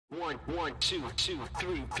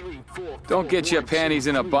Don't get your panties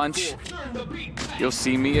in a bunch. You'll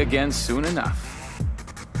see me again soon enough.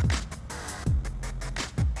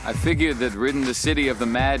 I figured that ridding the city of the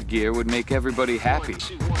Mad Gear would make everybody happy.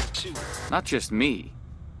 Not just me.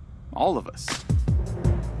 All of us.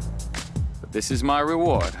 But this is my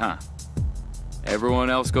reward, huh? Everyone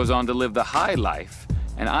else goes on to live the high life,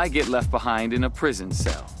 and I get left behind in a prison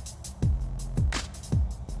cell.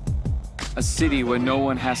 A city where no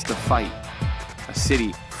one has to fight. A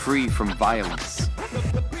city free from violence.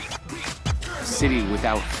 A city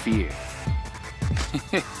without fear.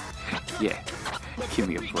 Yeah, give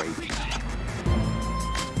me a break.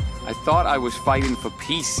 I thought I was fighting for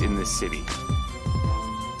peace in this city.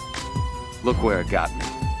 Look where it got me.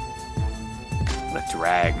 What a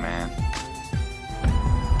drag, man.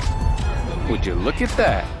 Would you look at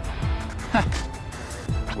that?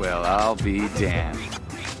 Well, I'll be damned.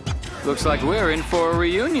 Looks like we're in for a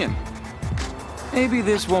reunion. Maybe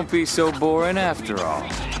this won't be so boring after all.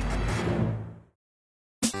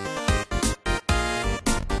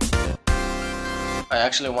 I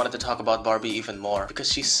actually wanted to talk about Barbie even more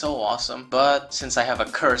because she's so awesome, but since I have a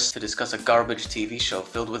curse to discuss a garbage TV show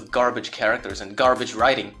filled with garbage characters and garbage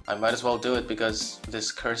writing, I might as well do it because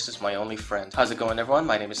this curse is my only friend. How's it going, everyone?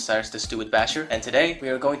 My name is Cyrus the Stupid Basher, and today we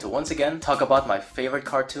are going to once again talk about my favorite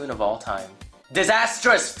cartoon of all time.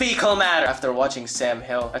 Disastrous fecal matter! After watching Sam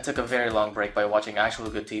Hill, I took a very long break by watching actual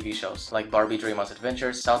good TV shows like Barbie Dreamhouse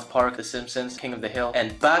Adventures, South Park, The Simpsons, King of the Hill,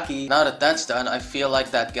 and Baki. Now that that's done, I feel like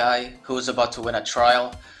that guy who was about to win a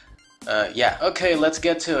trial. Yeah. Okay, let's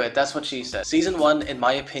get to it. That's what she said. Season 1, in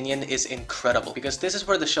my opinion, is incredible because this is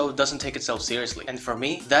where the show doesn't take itself seriously. And for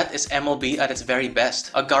me, that is MLB at its very best.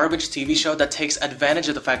 A garbage TV show that takes advantage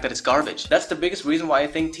of the fact that it's garbage. That's the biggest reason why I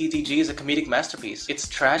think TTG is a comedic masterpiece. It's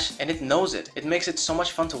trash and it knows it. It makes it so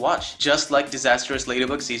much fun to watch. Just like Disastrous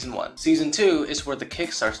Ladybug Season 1. Season 2 is where the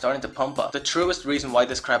kicks are starting to pump up. The truest reason why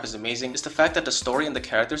this crap is amazing is the fact that the story and the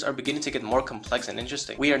characters are beginning to get more complex and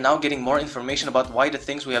interesting. We are now getting more information about why the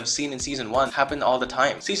things we have seen in Season 1 happen all the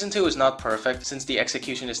time. Season 2 is not perfect since the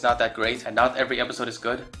execution is not that great and not every episode is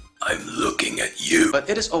good. I'm looking at you. But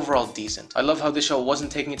it is overall decent. I love how the show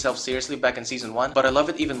wasn't taking itself seriously back in Season 1, but I love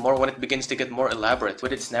it even more when it begins to get more elaborate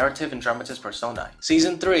with its narrative and dramatist personae.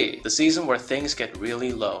 Season 3, the season where things get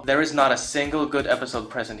really low. There is not a single good episode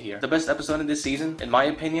present here. The best episode in this season, in my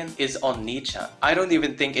opinion, is on Nichan. I don't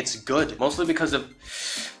even think it's good, mostly because of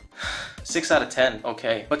 6 out of 10,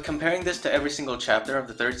 okay. But comparing this to every single chapter of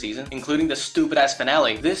the 3rd season, including the stupid-ass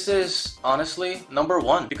finale, this is, honestly, number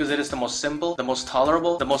 1. Because it is the most simple, the most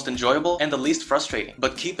tolerable, the most enjoyable, and the least frustrating.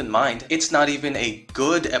 But keep in mind, it's not even a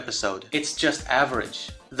good episode. It's just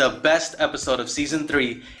average. The best episode of Season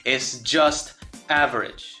 3 is just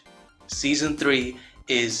average. Season 3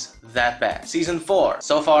 is that bad. Season 4.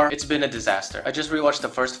 So far, it's been a disaster. I just rewatched the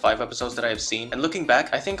first 5 episodes that I have seen, and looking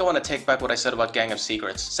back, I think I want to take back what I said about Gang of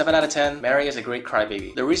Secrets. 7 out of 10, Mary is a great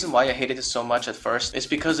crybaby. The reason why I hated it so much at first is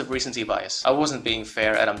because of recency bias. I wasn't being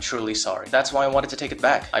fair, and I'm truly sorry. That's why I wanted to take it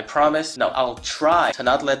back. I promise, no, I'll try to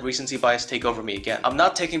not let recency bias take over me again. I'm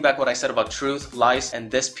not taking back what I said about truth, lies,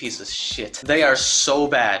 and this piece of shit. They are so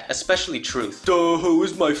bad, especially truth. Duh, who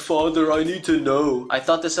is my father? I need to know. I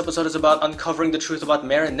thought this episode is about uncovering the truth about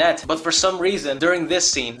Marinette, but for some reason, during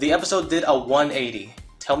this scene, the episode did a 180.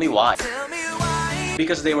 Tell me why.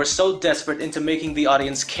 Because they were so desperate into making the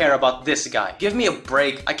audience care about this guy. Give me a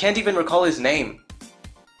break. I can't even recall his name.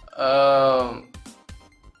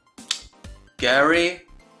 Gary?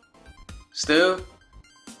 Stu?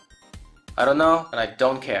 I don't know, and I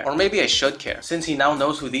don't care. Or maybe I should care, since he now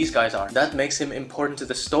knows who these guys are. That makes him important to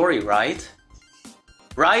the story, right?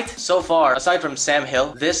 Right? So far, aside from Sam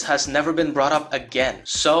Hill, this has never been brought up again.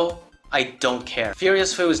 So, I don't care.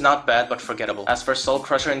 Furious Fu is not bad, but forgettable. As for Soul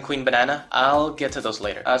Crusher and Queen Banana, I'll get to those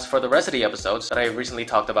later. As for the rest of the episodes that I recently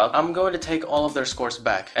talked about, I'm going to take all of their scores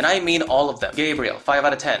back. And I mean all of them. Gabriel, 5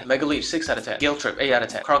 out of 10. Mega Leech, 6 out of 10. Guilt Trip, 8 out of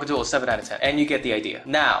 10. Crocodile, 7 out of 10. And you get the idea.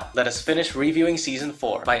 Now, let us finish reviewing Season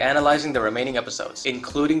 4 by analyzing the remaining episodes,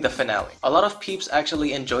 including the finale. A lot of peeps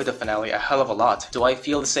actually enjoy the finale a hell of a lot. Do I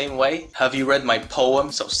feel the same way? Have you read my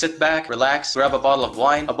poem? So sit back, relax, grab a bottle of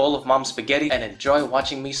wine, a bowl of mom's spaghetti, and enjoy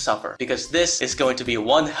watching me suffer. Because this is going to be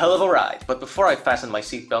one hell of a ride. But before I fasten my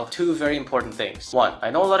seatbelt, 2 very important things. 1, I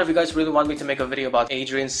know a lot of you guys really want me to make a video about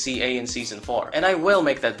Adrian's CA in Season 4, and I will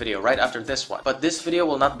make that video right after this one. But this video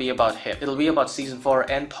will not be about him. It'll be about Season 4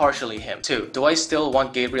 and partially him. 2, do I still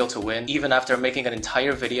want Gabriel to win, even after making an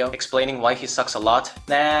entire video explaining why he sucks a lot?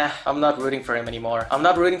 Nah, I'm not rooting for him anymore. I'm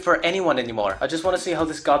not rooting for anyone anymore. I just want to see how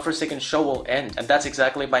this godforsaken show will end, and that's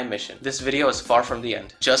exactly my mission. This video is far from the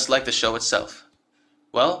end, just like the show itself.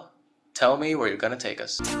 Well, Tell me where you're gonna take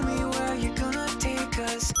us. Tell me where you're gonna take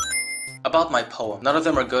us. About my poem, none of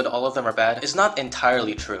them are good, all of them are bad, is not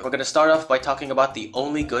entirely true. We're gonna start off by talking about the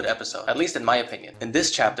only good episode, at least in my opinion. In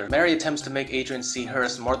this chapter, Mary attempts to make Adrian see her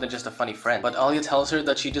as more than just a funny friend, but Alia tells her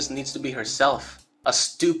that she just needs to be herself. A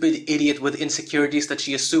stupid idiot with insecurities that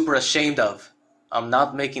she is super ashamed of. I'm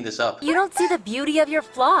not making this up. You don't see the beauty of your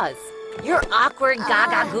flaws. Your awkward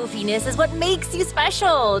gaga goofiness is what makes you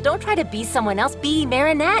special. Don't try to be someone else, be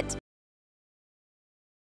Marinette.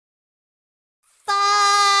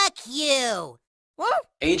 Fuck you!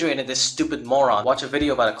 Adrian and this stupid moron watch a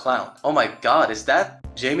video about a clown. Oh my god, is that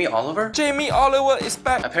Jamie Oliver? Jamie Oliver is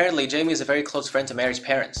back! Apparently, Jamie is a very close friend to Mary's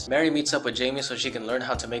parents. Mary meets up with Jamie so she can learn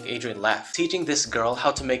how to make Adrian laugh. Teaching this girl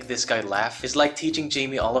how to make this guy laugh is like teaching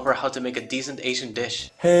Jamie Oliver how to make a decent Asian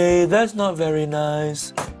dish. Hey, that's not very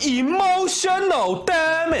nice. Emotional,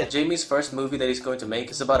 damn it! Jamie's first movie that he's going to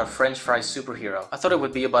make is about a French fry superhero. I thought it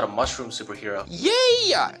would be about a mushroom superhero.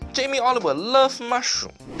 Yeah! Jamie Oliver loves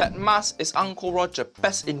mushroom. That mask is Uncle Roger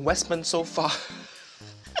best investment so far.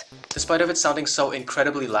 Despite of it sounding so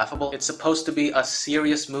incredibly laughable, it's supposed to be a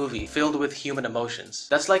serious movie filled with human emotions.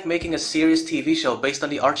 That's like making a serious TV show based on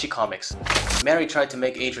the Archie comics. Mary tried to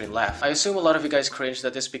make Adrian laugh. I assume a lot of you guys cringed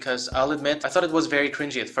at this because I'll admit, I thought it was very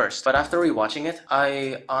cringy at first. But after rewatching it,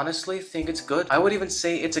 I honestly think it's good. I would even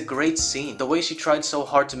say it's a great scene. The way she tried so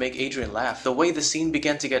hard to make Adrian laugh, the way the scene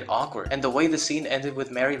began to get awkward, and the way the scene ended with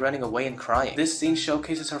Mary running away and crying. This scene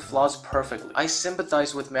showcases her flaws perfectly. I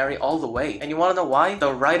sympathize with Mary all the way. And you wanna know why?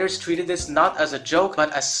 The writers treated this not as a joke,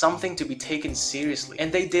 but as something to be taken seriously.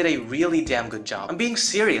 And they did a really damn good job. I'm being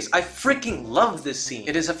serious. I freaking love this scene.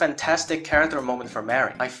 It is a fantastic character moment for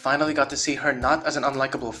Mary. I finally got to see her not as an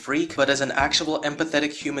unlikable freak, but as an actual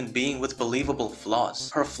empathetic human being with believable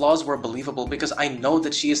flaws. Her flaws were believable because I know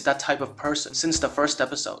that she is that type of person since the first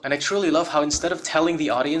episode. And I truly love how instead of telling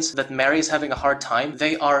the audience that Mary is having a hard time,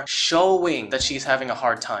 they are showing that she's having a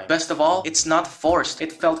hard time. Best of all, it's not forced.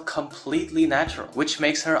 It felt completely natural, which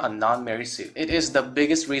makes her a non-Mary Sue. It is the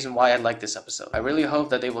biggest reason why I like this episode. I really hope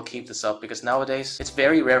that they will keep this up because nowadays, it's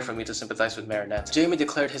very rare for me to sympathize with Marinette. Jamie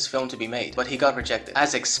declared his film to be made, but he got rejected.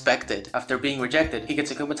 As expected. After being rejected, he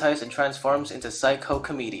gets akumatized and transforms into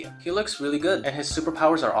Psychomedian. He looks really good, and his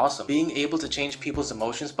superpowers are awesome. Being able to change people's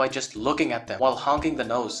emotions by just looking at them while honking the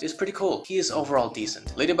nose is pretty cool. He is overall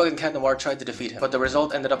decent. Ladybug and Cat Noir tried to defeat him, but the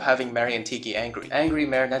result ended up having Mary and Tiki angry. Angry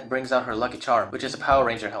Marinette brings out her lucky charm, which is a Power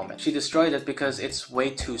Ranger helmet. She destroyed it because it's way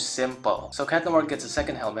too simple. So Cat Noir gets a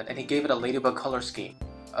second helmet, and he gave it a Ladybug color scheme.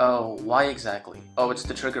 Oh, why exactly? Oh, it's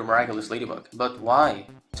to trigger Miraculous Ladybug. But why?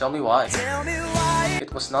 Tell me why. Tell me why.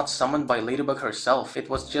 It was not summoned by Ladybug herself. It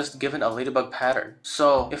was just given a Ladybug pattern.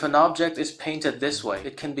 So, if an object is painted this way,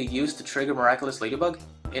 it can be used to trigger Miraculous Ladybug?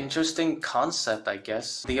 Interesting concept, I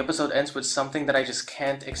guess. The episode ends with something that I just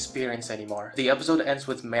can't experience anymore. The episode ends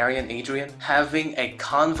with Mary and Adrian having a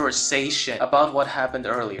conversation about what happened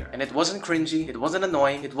earlier. And it wasn't cringy, it wasn't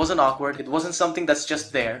annoying, it wasn't awkward, it wasn't something that's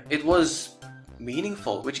just there. It was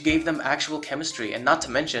meaningful, which gave them actual chemistry, and not to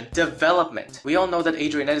mention development. We all know that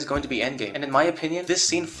Adrianette is going to be endgame, and in my opinion, this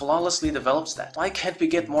scene flawlessly develops that. Why can't we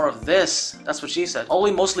get more of this? That's what she said. All we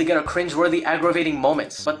mostly get are cringe-worthy, aggravating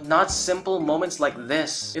moments, but not simple moments like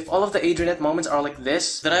this. If all of the Adrianette moments are like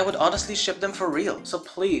this, then I would honestly ship them for real. So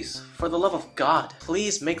please, for the love of God,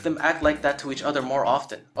 please make them act like that to each other more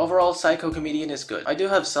often. Overall, Psychomedian is good. I do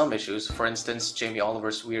have some issues. For instance, Jamie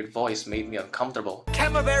Oliver's weird voice made me uncomfortable.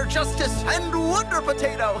 Camembert justice and Wonder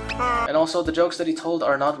Potato! And also, the jokes that he told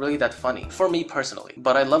are not really that funny, for me personally.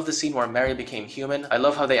 But I love the scene where Mary became human. I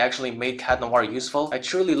love how they actually made Cat Noir useful. I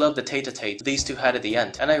truly love the tete-a-tete these two had at the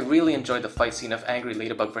end. And I really enjoyed the fight scene of Angry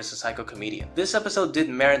Ladybug versus Psychomedian. This episode did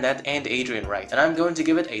Marinette and Adrian right, and I'm going to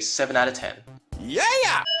give it a 7 out of 10.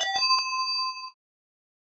 Yeah!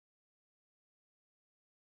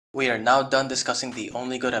 We are now done discussing the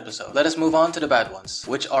only good episode. Let us move on to the bad ones,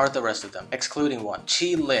 which are the rest of them, excluding one,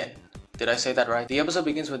 Qilin. Did I say that right? The episode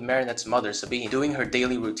begins with Marinette's mother, Sabine, doing her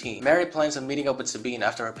daily routine. Mary plans on meeting up with Sabine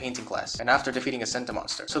after her painting class, and after defeating a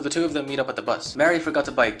Centamonster. So the two of them meet up at the bus. Mary forgot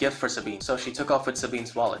to buy a gift for Sabine, so she took off with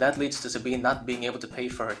Sabine's wallet. That leads to Sabine not being able to pay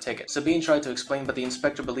for her ticket. Sabine tried to explain, but the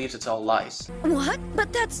inspector believes it's all lies. What?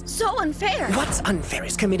 But that's so unfair! What's unfair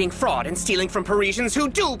is committing fraud and stealing from Parisians who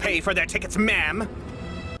do pay for their tickets, ma'am!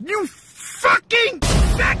 You fucking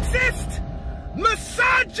sexist!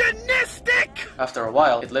 Misogynistic! After a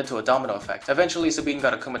while, it led to a domino effect. Eventually, Sabine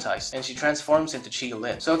got akumatized, and she transforms into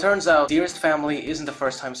Qilin. So it turns out, Dearest Family isn't the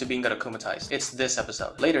first time Sabine got akumatized. It's this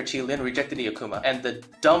episode. Later, Qilin rejected the Akuma, and the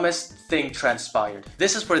dumbest thing transpired.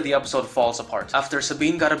 This is where the episode falls apart. After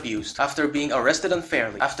Sabine got abused, after being arrested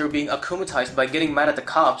unfairly, after being akumatized by getting mad at the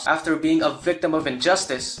cops, after being a victim of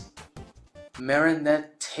injustice,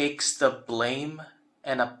 Marinette takes the blame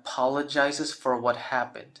and apologizes for what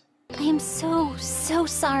happened. I am so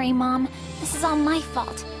sorry, Mom. This is all my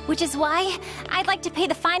fault, which is why I'd like to pay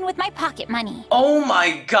the fine with my pocket money. Oh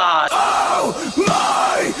my god! Oh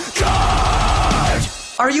my god!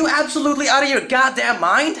 Are you absolutely out of your goddamn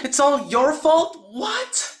mind? It's all your fault?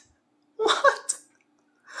 What? What?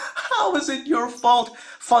 How is it your fault?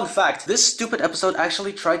 Fun fact, this stupid episode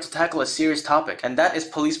actually tried to tackle a serious topic, and that is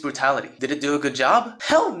police brutality. Did it do a good job?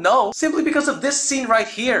 Hell no! Simply because of this scene right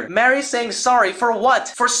here. Mary saying sorry for what?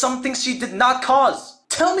 For something she did not cause.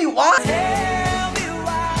 Tell me why!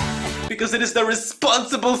 Because it is the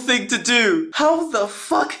responsible thing to do. How the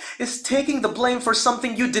fuck is taking the blame for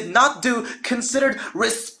something you did not do considered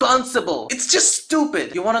responsible? It's just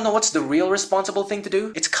stupid. You wanna know what's the real responsible thing to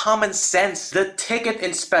do? It's common sense. The ticket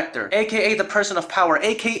inspector, aka the person of power,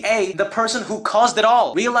 aka the person who caused it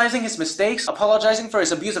all. Realizing his mistakes, apologizing for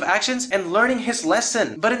his abusive actions, and learning his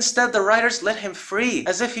lesson. But instead the writers let him free,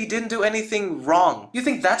 as if he didn't do anything wrong. You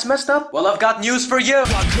think that's messed up? Well, I've got news for you!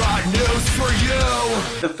 I've got news for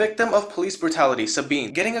you! The victim of police brutality,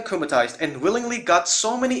 Sabine, getting akumatized and willingly got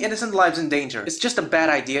so many innocent lives in danger. It's just a bad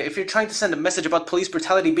idea if you're trying to send a message about police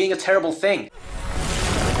brutality being a terrible thing.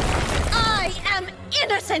 I am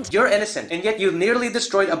innocent! You're innocent, and yet you nearly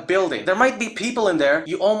destroyed a building. There might be people in there.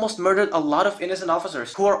 You almost murdered a lot of innocent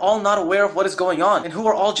officers who are all not aware of what is going on and who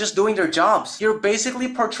are all just doing their jobs. You're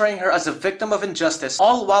basically portraying her as a victim of injustice,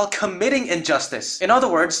 all while committing injustice. In other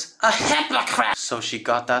words, a hypocrite. So she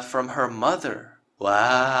got that from her mother.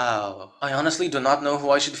 Wow. I honestly do not know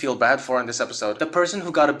who I should feel bad for in this episode. The person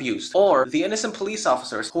who got abused, or the innocent police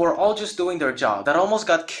officers who are all just doing their job that almost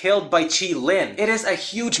got killed by Qilin. It is a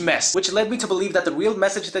huge mess, which led me to believe that the real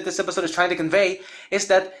message that this episode is trying to convey is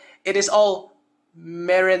that it is all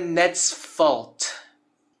Marinette's fault.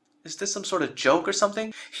 Is this some sort of joke or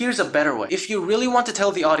something? Here's a better way. If you really want to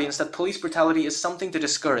tell the audience that police brutality is something to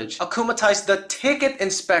discourage, akumatize the ticket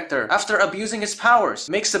inspector after abusing his powers.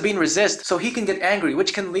 Make Sabine resist so he can get angry,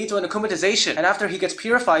 which can lead to an akumatization. And after he gets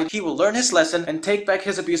purified, he will learn his lesson and take back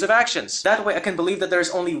his abusive actions. That way I can believe that there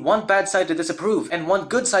is only one bad side to disapprove and one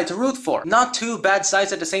good side to root for. Not two bad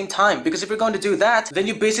sides at the same time, because if you're going to do that, then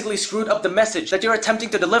you basically screwed up the message that you're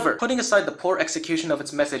attempting to deliver. Putting aside the poor execution of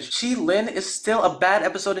its message, Qilin is still a bad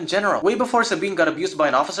episode in general. Way before Sabine got abused by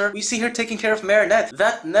an officer, we see her taking care of Marinette.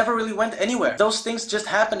 That never really went anywhere. Those things just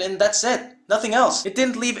happened and that's it. Nothing else. It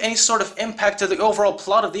didn't leave any sort of impact to the overall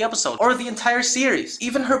plot of the episode or the entire series.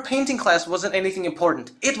 Even her painting class wasn't anything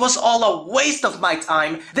important. It was all a waste of my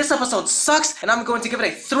time. This episode sucks and I'm going to give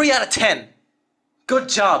it a 3 out of 10. Good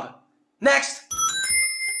job. Next!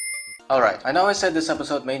 Alright, I know I said this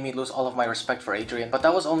episode made me lose all of my respect for Adrian, but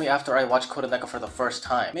that was only after I watched Kuro Neko for the first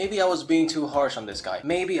time. Maybe I was being too harsh on this guy.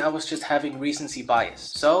 Maybe I was just having recency bias.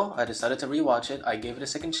 So, I decided to rewatch it, I gave it a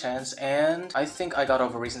second chance, and I think I got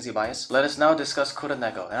over recency bias. Let us now discuss Kuro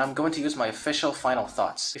Neko, and I'm going to use my official final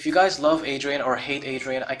thoughts. If you guys love Adrian or hate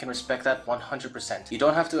Adrian, I can respect that 100%. You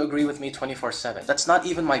don't have to agree with me 24/7. That's not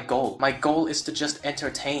even my goal. My goal is to just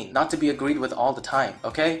entertain, not to be agreed with all the time,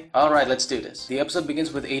 okay? Alright, let's do this. The episode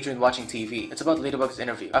begins with Adrian watching TV. It's about Ladybug's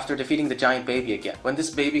interview after defeating the giant baby again. When this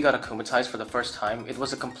baby got akumatized for the first time, it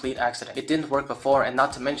was a complete accident. It didn't work before, and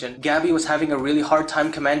not to mention, Gabby was having a really hard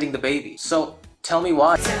time commanding the baby. So, tell me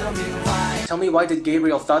why. Tell me why did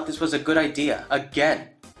Gabriel thought this was a good idea? Again.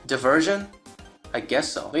 Diversion? I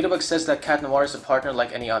guess so. Ladybug says that Cat Noir is a partner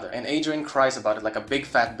like any other, and Adrian cries about it like a big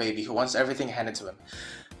fat baby who wants everything handed to him.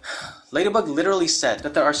 Ladybug literally said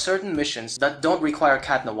that there are certain missions that don't require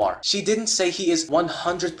Cat Noir. She didn't say he is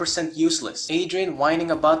 100% useless. Adrian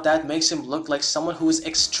whining about that makes him look like someone who is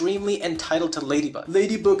extremely entitled to Ladybug.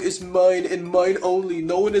 Ladybug is mine and mine only.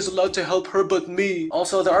 No one is allowed to help her but me.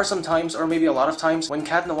 Also, there are some times, or maybe a lot of times, when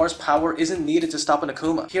Cat Noir's power isn't needed to stop an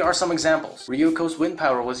Akuma. Here are some examples. Ryuko's wind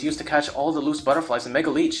power was used to catch all the loose butterflies in Mega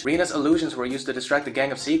Leech. Rina's illusions were used to distract the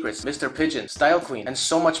Gang of Secrets, Mr. Pigeon, Style Queen, and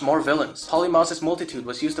so much more villains. Polymouse's multitude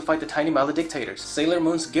was used to fight the tiny maledictators. Sailor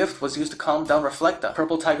Moon's gift was used to calm down Reflecta.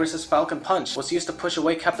 Purple Tigress's Falcon Punch was used to push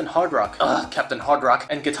away Captain Hardrock. Captain Hardrock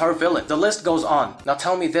and Guitar Villain. The list goes on. Now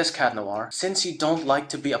tell me this, Cat Noir. Since you don't like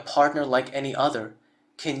to be a partner like any other,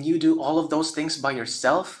 can you do all of those things by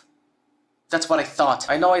yourself? That's what I thought.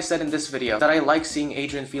 I know I said in this video that I like seeing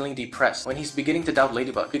Adrian feeling depressed when he's beginning to doubt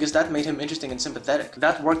Ladybug, because that made him interesting and sympathetic.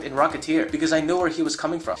 That worked in Rocketeer, because I knew where he was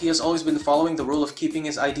coming from. He has always been following the rule of keeping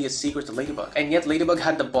his ideas secret to Ladybug, and yet Ladybug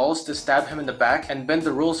had the balls to stab him in the back and bend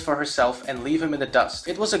the rules for herself and leave him in the dust.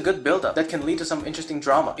 It was a good build-up that can lead to some interesting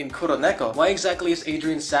drama. In Kuro Neko, why exactly is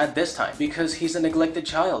Adrian sad this time? Because he's a neglected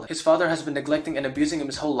child. His father has been neglecting and abusing him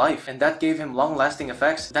his whole life, and that gave him long-lasting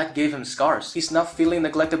effects. That gave him scars. He's not feeling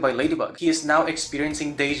neglected by Ladybug. He is is now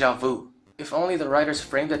experiencing deja vu. If only the writers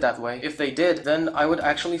framed it that way. If they did, then I would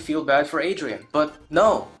actually feel bad for Adrian. But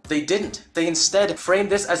no, they didn't. They instead framed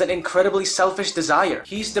this as an incredibly selfish desire.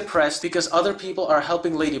 He's depressed because other people are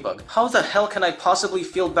helping Ladybug. How the hell can I possibly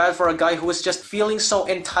feel bad for a guy who is just feeling so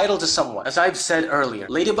entitled to someone? As I've said earlier,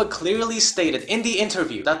 Ladybug clearly stated in the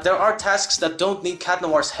interview that there are tasks that don't need Cat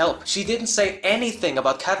Noir's help. She didn't say anything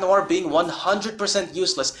about Cat Noir being 100%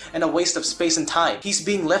 useless and a waste of space and time. He's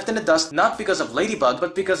being left in the dust not because of Ladybug,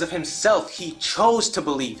 but because of himself. He chose to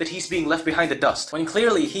believe that he's being left behind the dust, when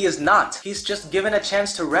clearly he is not. He's just given a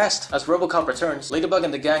chance to rest. As RoboCop returns, Ladybug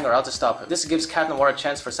and the gang are out to stop him. This gives Cat Noir a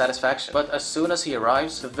chance for satisfaction. But as soon as he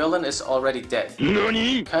arrives, the villain is already dead.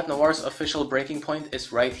 NANI? Cat Noir's official breaking point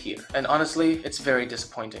is right here. And honestly, it's very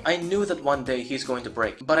disappointing. I knew that one day he's going to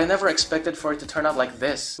break, but I never expected for it to turn out like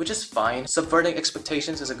this, which is fine. Subverting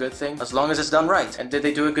expectations is a good thing, as long as it's done right. And did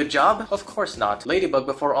they do a good job? Of course not. Ladybug,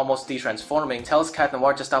 before almost de-transforming, tells Cat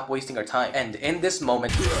Noir to stop wasting her time. And in this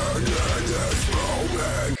moment,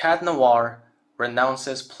 Cat Noir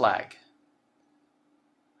renounces Plague.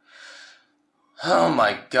 Oh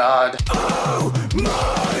my god. Oh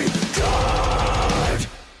my god!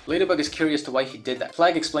 Ladybug is curious to why he did that.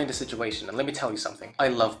 Plague explained the situation, and let me tell you something. I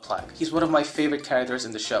love Plague. He's one of my favorite characters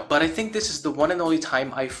in the show. But I think this is the one and only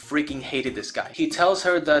time I freaking hated this guy. He tells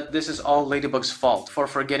her that this is all Ladybug's fault for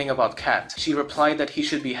forgetting about Cat. She replied that he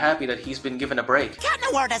should be happy that he's been given a break. Cat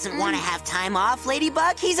Noir doesn't want to have time off,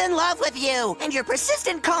 Ladybug. He's in love with you. And your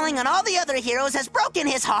persistent calling on all the other heroes has broken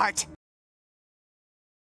his heart.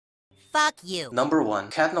 Fuck you. Number 1,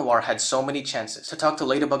 Cat Noir had so many chances to talk to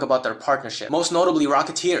Ladybug about their partnership, most notably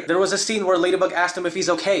Rocketeer. There was a scene where Ladybug asked him if he's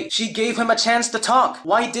okay. She gave him a chance to talk.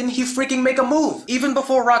 Why didn't he freaking make a move? Even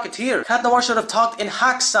before Rocketeer, Cat Noir should have talked in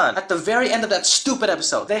Hakusan at the very end of that stupid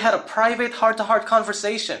episode. They had a private heart-to-heart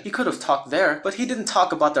conversation. He could have talked there, but he didn't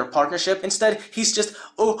talk about their partnership. Instead, he's just,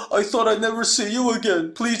 oh, I thought I'd never see you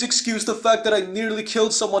again. Please excuse the fact that I nearly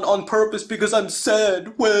killed someone on purpose because I'm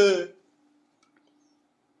sad. Wah.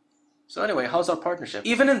 So anyway, how's our partnership?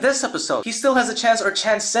 Even in this episode, he still has a chance or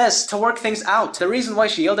chances to work things out. The reason why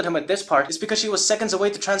she yelled at him at this part is because she was seconds away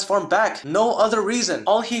to transform back. No other reason.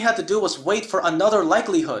 All he had to do was wait for another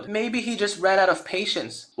likelihood. Maybe he just ran out of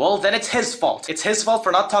patience. Well, then it's his fault. It's his fault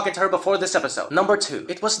for not talking to her before this episode. Number 2,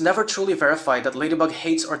 it was never truly verified that Ladybug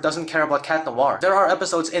hates or doesn't care about Cat Noir. There are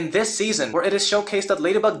episodes in this season where it is showcased that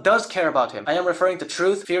Ladybug does care about him. I am referring to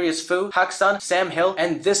Truth, Furious Fu, Hakusan, Sam Hill,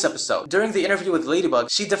 and this episode. During the interview with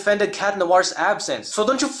Ladybug, she defended Cat Noir's absence. So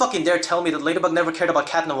don't you fucking dare tell me that Ladybug never cared about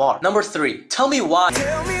Cat Noir. Number 3, tell me why.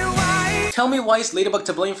 Tell me why is Ladybug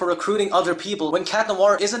to blame for recruiting other people when Cat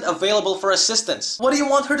Noir isn't available for assistance? What do you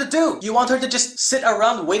want her to do? You want her to just sit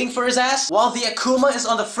around waiting for his ass while the Akuma is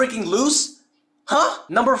on the freaking loose? Huh?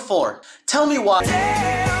 Number 4, tell me why.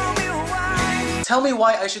 Tell me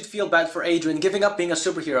why I should feel bad for Adrian giving up being a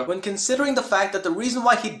superhero when considering the fact that the reason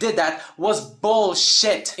why he did that was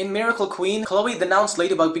bullshit. In Miracle Queen, Chloe denounced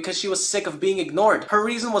Ladybug because she was sick of being ignored. Her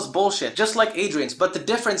reason was bullshit, just like Adrian's, but the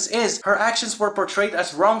difference is her actions were portrayed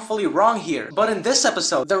as wrongfully wrong here. But in this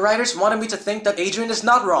episode, the writers wanted me to think that Adrian is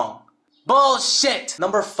not wrong. Bullshit!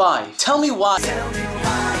 Number 5, tell me why.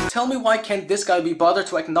 Tell me why can't this guy be bothered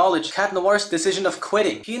to acknowledge Cat Noir's decision of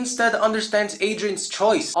quitting? He instead understands Adrian's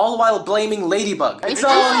choice, all while blaming Ladybug. It's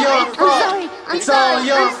all your fault! It's all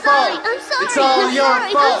your fault! It's all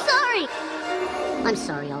your fault! I'm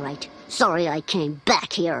sorry, alright. Sorry I came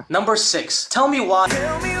back here. Number 6, tell me why.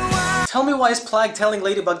 Tell me why is Plague telling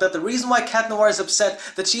Ladybug that the reason why Cat Noir is upset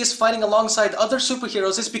that she is fighting alongside other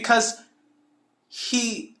superheroes is because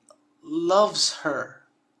he loves her.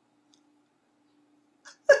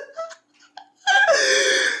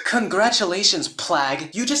 Congratulations,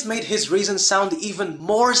 Plague. You just made his reason sound even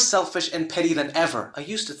more selfish and petty than ever. I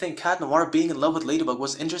used to think Cat Noir being in love with Ladybug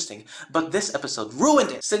was interesting, but this episode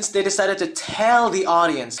ruined it since they decided to tell the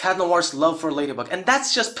audience Cat Noir's love for Ladybug, and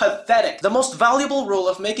that's just pathetic. The most valuable rule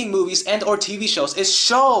of making movies and or TV shows is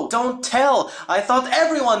show, don't tell. I thought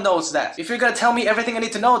everyone knows that. If you're gonna tell me everything I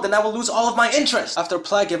need to know, then I will lose all of my interest. After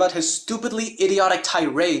Plague gave out his stupidly idiotic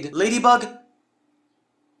tirade, Ladybug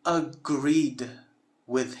agreed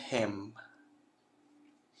with him.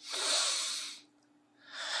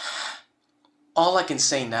 All I can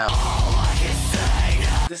say now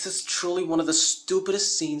This is truly one of the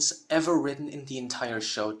stupidest scenes ever written in the entire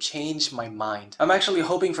show. Changed my mind. I'm actually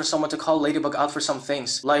hoping for someone to call Ladybug out for some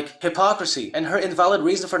things, like hypocrisy and her invalid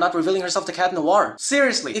reason for not revealing herself to Cat Noir.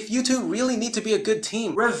 Seriously, if you two really need to be a good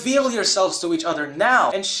team, reveal yourselves to each other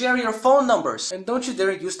now and share your phone numbers. And don't you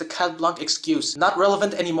dare use the Cat Blanc excuse. Not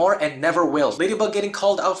relevant anymore and never will. Ladybug getting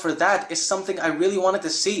called out for that is something I really wanted to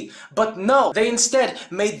see. But no, they instead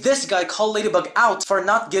made this guy call Ladybug out for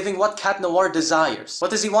not giving what Cat Noir desires. What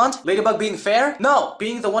does he want? Ladybug being fair? No,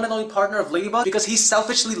 being the one and only partner of Ladybug because he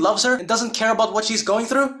selfishly loves her and doesn't care about what she's going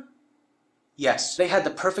through? Yes, they had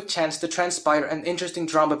the perfect chance to transpire an interesting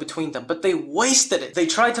drama between them, but they wasted it. They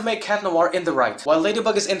tried to make Cat Noir in the right, while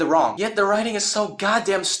Ladybug is in the wrong. Yet the writing is so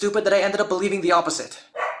goddamn stupid that I ended up believing the opposite.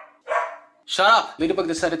 Shut up! Ladybug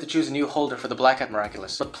decided to choose a new holder for the Black Cat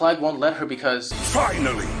Miraculous, but Plague won't let her because...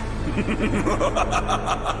 Finally!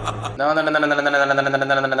 No,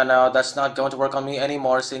 that's not going to work on me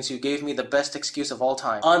anymore since you gave me the best excuse of all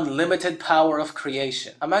time. Unlimited power of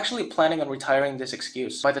creation. I'm actually planning on retiring this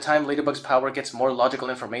excuse by the time Ladybug's power gets more logical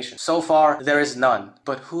information. So far, there is none.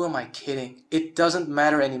 But who am I kidding? It doesn't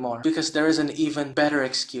matter anymore because there is an even better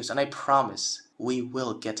excuse, and I promise we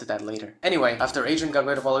will get to that later. Anyway, after Adrian got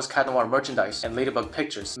rid of all his Cat Noir merchandise and Ladybug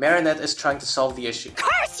pictures, Marinette is trying to solve the issue.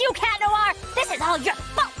 Curse you, Cat Noir! This is all your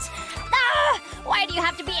fault! Ah! Why do you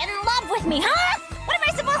have to be in love with me, huh? What am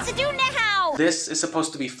I supposed to do now? This is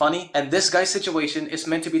supposed to be funny, and this guy's situation is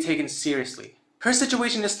meant to be taken seriously. Her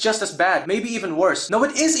situation is just as bad, maybe even worse. No,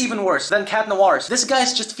 it is even worse than Cat Noir's. This guy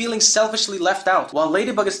is just feeling selfishly left out, while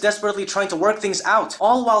Ladybug is desperately trying to work things out,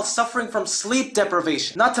 all while suffering from sleep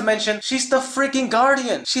deprivation. Not to mention, she's the freaking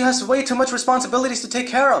guardian. She has way too much responsibilities to take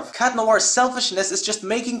care of. Cat Noir's selfishness is just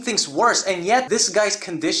making things worse, and yet this guy's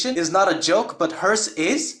condition is not a joke, but hers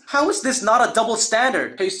is? How is this not a double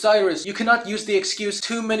standard? Hey Cyrus, you cannot use the excuse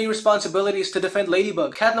too many responsibilities to defend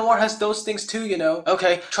Ladybug. Cat Noir has those things too, you know.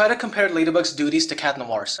 Okay, try to compare Ladybug's duties to Cat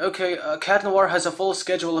Noir's. Okay, Cat Noir has a full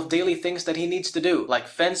schedule of daily things that he needs to do, like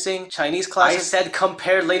fencing, Chinese classes. I said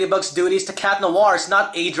compare Ladybug's duties to Cat Noir's,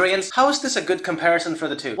 not Adrian's. How is this a good comparison for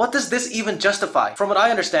the two? What does this even justify? From what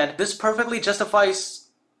I understand, this perfectly justifies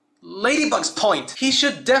Ladybug's point. He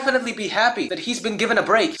should definitely be happy that he's been given a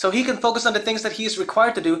break, so he can focus on the things that he is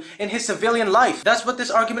required to do in his civilian life. That's what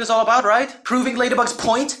this argument is all about, right? Proving Ladybug's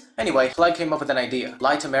point? Anyway, Plague came up with an idea.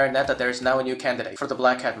 Lie to Marinette that there is now a new candidate for the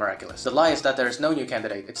Black Cat Miraculous. The lie is that there is no new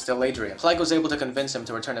candidate, it's still Adrian. Plague was able to convince him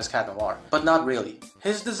to return as Cat Noir, but not really.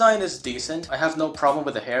 His design is decent, I have no problem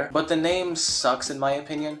with the hair, but the name sucks in my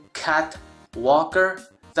opinion. Cat Walker?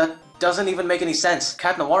 That doesn't even make any sense.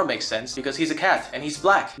 Cat Noir makes sense because he's a cat and he's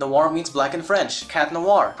black. Noir means black in French. Cat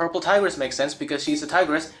Noir. Purple Tigress makes sense because she's a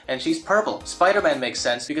tigress and she's purple. Spider-Man makes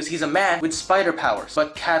sense because he's a man with spider powers.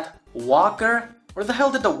 But Cat Walker? Where the hell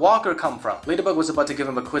did the Walker come from? Ladybug was about to give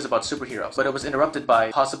him a quiz about superheroes, but it was interrupted by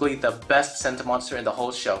possibly the best Sentimonster in the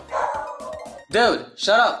whole show. Dude,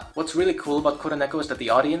 shut up! What's really cool about Kuro Neko is that the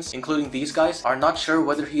audience, including these guys, are not sure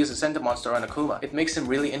whether he is a Sentimonster or an Akuma. It makes him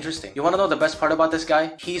really interesting. You wanna know the best part about this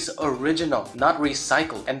guy? He's original, not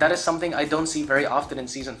recycled. And that is something I don't see very often in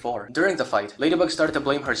Season 4. During the fight, Ladybug started to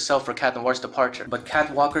blame herself for Cat Noir's departure, but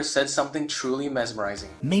Cat Walker said something truly mesmerizing.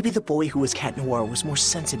 Maybe the boy who was Cat Noir was more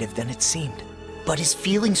sensitive than it seemed. But his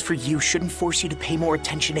feelings for you shouldn't force you to pay more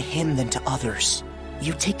attention to him than to others.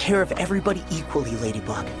 You take care of everybody equally,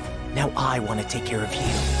 Ladybug. Now I want to take care of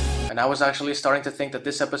you. And I was actually starting to think that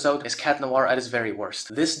this episode is Cat Noir at his very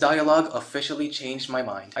worst. This dialogue officially changed my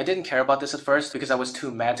mind. I didn't care about this at first because I was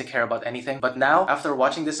too mad to care about anything. But now, after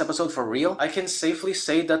watching this episode for real, I can safely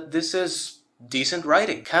say that this is decent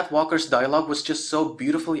writing. Cat Walker's dialogue was just so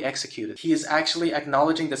beautifully executed. He is actually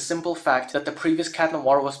acknowledging the simple fact that the previous Cat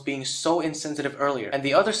Noir was being so insensitive earlier, and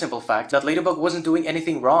the other simple fact that Ladybug wasn't doing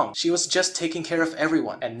anything wrong. She was just taking care of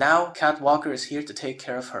everyone, and now Cat Walker is here to take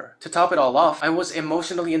care of her. To top it all off, I was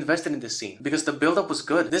emotionally invested in this scene because the build-up was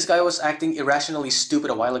good. This guy was acting irrationally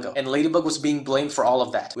stupid a while ago, and Ladybug was being blamed for all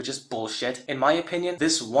of that, which is bullshit. In my opinion,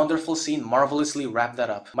 this wonderful scene marvelously wrapped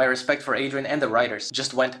that up. My respect for Adrian and the writers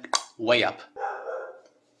just went way up.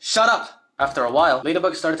 Shut up! After a while,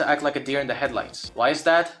 Ladybug started to act like a deer in the headlights. Why is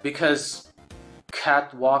that? Because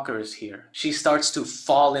Cat Walker is here. She starts to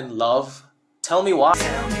fall in love. Tell me why.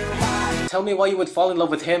 Tell me why you would fall in love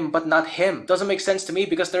with him, but not him. Doesn't make sense to me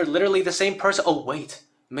because they're literally the same person. Oh wait,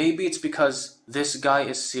 maybe it's because this guy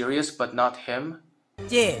is serious, but not him?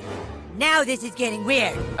 Dude, Now this is getting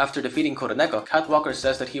weird. After defeating Kuro Neko, Cat Walker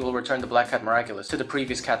says that he will return the Black Cat Miraculous to the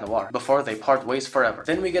previous Cat Noir before they part ways forever.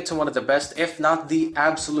 Then we get to one of the best, if not the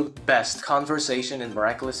absolute best, conversation in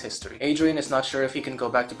Miraculous history. Adrian is not sure if he can go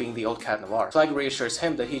back to being the old Cat Noir. Flag reassures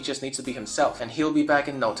him that he just needs to be himself, and he'll be back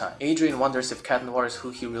in no time. Adrian wonders if Cat Noir is who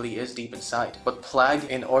he really is deep inside. But Flag,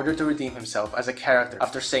 in order to redeem himself as a character,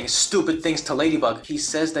 after saying stupid things to Ladybug, he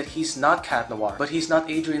says that he's not Cat Noir, but he's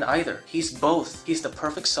not Adrian either. He's both. He's the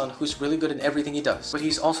perfect son who's really good in everything he does. But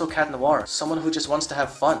he's also Cat Noir, someone who just wants to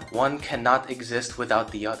have fun. One cannot exist without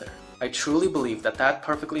the other. I truly believe that that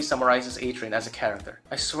perfectly summarizes Adrian as a character.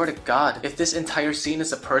 I swear to God, if this entire scene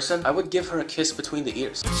is a person, I would give her a kiss between the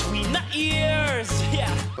ears. Between the ears!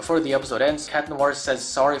 Yeah! Before the episode ends, Cat Noir says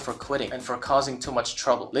sorry for quitting and for causing too much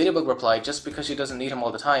trouble. Ladybug replied, just because she doesn't need him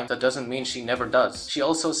all the time, that doesn't mean she never does. She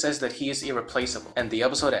also says that he is irreplaceable. And the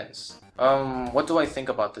episode ends. What do I think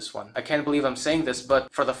about this one? I can't believe I'm saying this,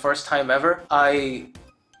 but for the first time ever, I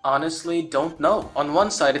honestly don't know. On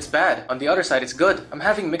one side it's bad, on the other side it's good. I'm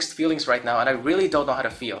having mixed feelings right now and I really don't know how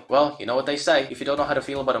to feel. Well, you know what they say, if you don't know how to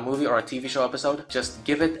feel about a movie or a TV show episode, just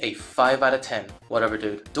give it a 5 out of 10. Whatever,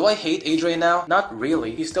 dude. Do I hate Adrian now? Not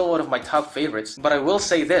really. He's still one of my top favorites, but I will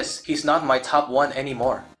say this, he's not my top 1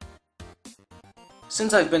 anymore.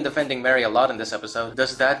 Since I've been defending Mary a lot in this episode,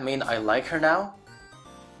 does that mean I like her now?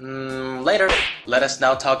 Later. Let us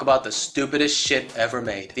now talk about the stupidest shit ever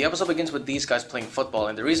made. The episode begins with these guys playing football,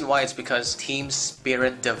 and the reason why is because team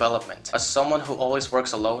spirit development. As someone who always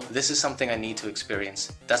works alone, this is something I need to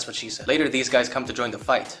experience. That's what she said. Later, these guys come to join the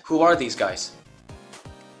fight. Who are these guys?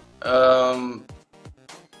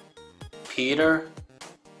 Peter?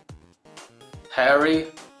 Harry?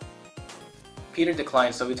 Peter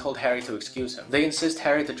declined, so he told Harry to excuse him. They insist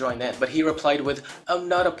Harry to join in, but he replied with, I'm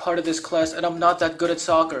not a part of this class and I'm not that good at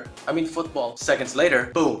soccer. I mean football. Seconds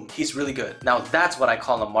later, boom, he's really good. Now that's what I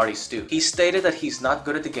call a Marty Stew. He stated that he's not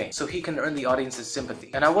good at the game, so he can earn the audience's sympathy.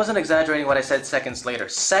 And I wasn't exaggerating when I said seconds later.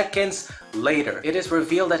 Seconds later, it is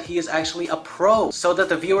revealed that he is actually a pro, so that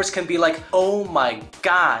the viewers can be like, oh my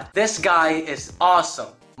god, this guy is awesome.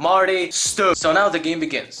 Marty Stew. So now the game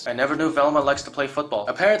begins. I never knew Velma likes to play football.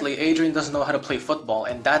 Apparently, Adrian doesn't know how to play football,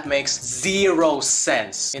 and that makes 0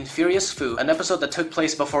 sense. In Furious Fu, an episode that took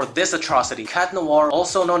place before this atrocity, Cat Noir,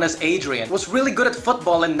 also known as Adrian, was really good at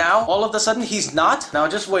football, and now, all of a sudden, he's not? Now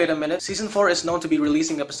just wait a minute. Season 4 is known to be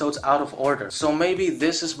releasing episodes out of order, so maybe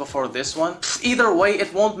this is before this one? Either way,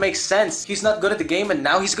 it won't make sense. He's not good at the game, and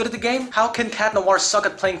now he's good at the game? How can Cat Noir suck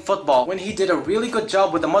at playing football when he did a really good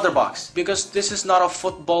job with the mother box? Because this is not a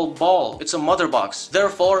football ball, it's a mother box.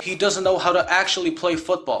 Therefore, he doesn't know how to actually play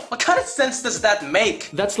football. What kind of sense does that make?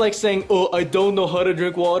 That's like saying, oh, I don't know how to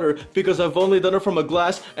drink water because I've only done it from a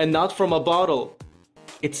glass and not from a bottle.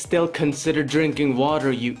 It's still considered drinking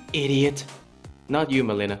water, you idiot. Not you,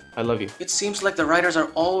 Melina. I love you. It seems like the writers are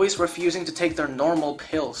always refusing to take their normal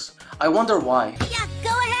pills. I wonder why. Yeah, go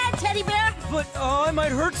ahead, teddy bear. But I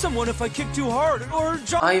might hurt someone if I kick too hard, or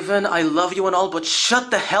jump. Ivan, I love you and all, but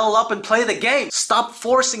shut the hell up and play the game! Stop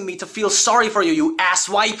forcing me to feel sorry for you, you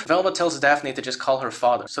asswipe! Velma tells Daphne to just call her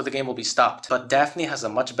father, so the game will be stopped. But Daphne has a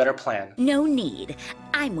much better plan. No need.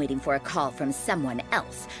 I'm waiting for a call from someone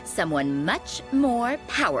else. Someone much more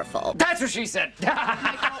powerful. That's what she said!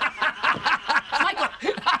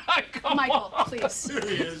 Michael, please. There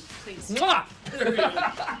he is. Please.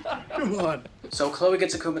 Come on. So Chloe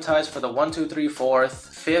gets akumatized for the 1, 2, 3,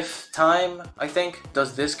 4th, 5th time, I think.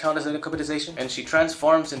 Does this count as an akumatization? And she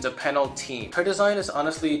transforms into Penalteam. Her design is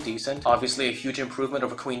honestly decent. Obviously a huge improvement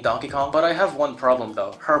over Queen Donkey Kong. But I have one problem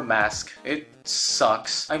though. Her mask. It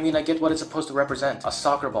sucks. I mean, I get what it's supposed to represent. A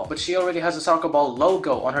soccer ball. But she already has a soccer ball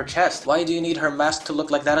logo on her chest. Why do you need her mask to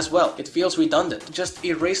look like that as well? It feels redundant. Just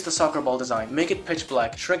erase the soccer ball design. Make it pitch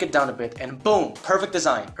black. Shrink it down a bit. And boom! Perfect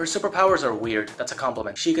design. Her superpowers are weird. That's a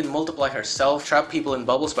compliment. She can multiply herself, trap people in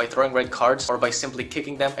bubbles by throwing red cards or by simply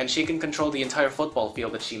kicking them, and she can control the entire football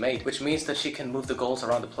field that she made, which means that she can move the goals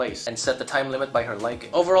around the place and set the time limit by her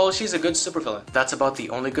liking. Overall, she's a good supervillain. That's about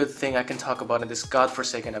the only good thing I can talk about in this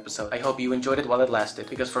godforsaken episode. I hope you enjoyed it while it lasted,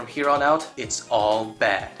 because from here on out, it's all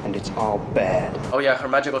bad. And it's all bad. Oh yeah, her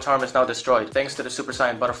magical charm is now destroyed, thanks to the Super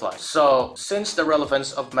Saiyan butterfly. So, since the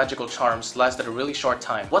relevance of magical charms lasted a really short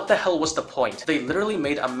time, what the hell was the point? They literally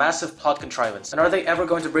made a massive plot contrivance, and are they ever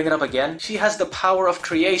going to bring it up again? She has the power of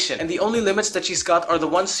creation, and the only limits that she's got are the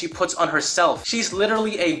ones she puts on herself. She's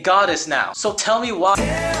literally a goddess now. So tell me why.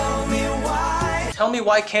 Tell me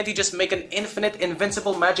why can't you just make an infinite,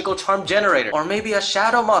 invincible magical charm generator? Or maybe a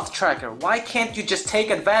shadow moth tracker? Why can't you just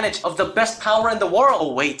take advantage of the best power in the world?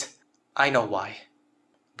 Oh wait, I know why.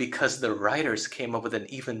 because the writers came up with an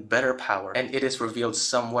even better power, and it is revealed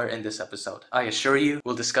somewhere in this episode. I assure you,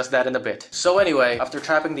 we'll discuss that in a bit. So anyway, after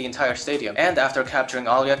trapping the entire stadium, and after capturing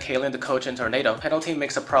Alia, Qilin, the coach, and Tornado, Penalteam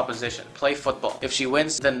makes a proposition. Play football. If she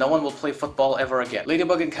wins, then no one will play football ever again.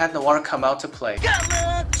 Ladybug and Cat Noir come out to play.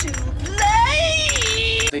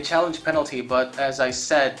 They challenge Penalty, but as I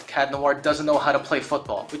said, Cat Noir doesn't know how to play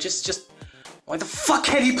football, which is just... Why the fuck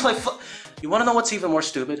can't he play football? You wanna know what's even more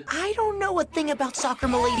stupid? I don't know a thing about soccer,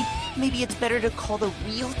 milady. Maybe it's better to call the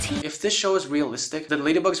real team. If this show is realistic, then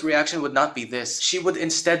Ladybug's reaction would not be this. She would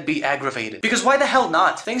instead be aggravated. Because why the hell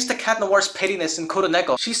not? Thanks to Cat Noir's pettiness in Kuro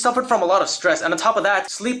Neko, she suffered from a lot of stress, and on top of that,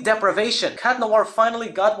 sleep deprivation. Cat Noir finally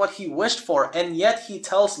got what he wished for, and yet he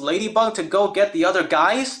tells Ladybug to go get the other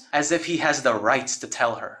guys? As if he has the rights to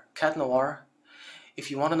tell her. Cat Noir, if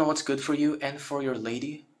you wanna know what's good for you and for your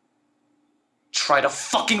lady, try to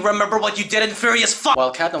fucking remember what you did in Furious Fuck!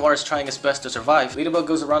 While Cat Noir is trying his best to survive, Ladybug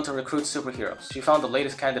goes around to recruit superheroes. She found the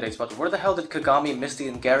latest candidates, but where the hell did Kagami, Misty,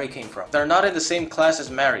 and Gary came from? They're not in the same class as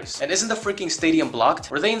Mary's. And isn't the freaking stadium blocked?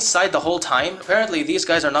 Were they inside the whole time? Apparently, these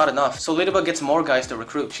guys are not enough, so Ladybug gets more guys to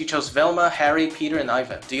recruit. She chose Velma, Harry, Peter, and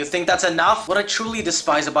Ivan. Do you think that's enough? What I truly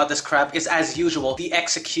despise about this crap is, as usual, the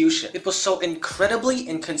execution. It was so incredibly,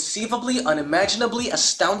 inconceivably, unimaginably,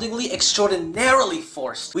 astoundingly, extraordinarily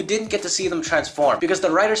forced. We didn't get to see them transform because the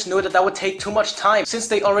writers knew that would take too much time, since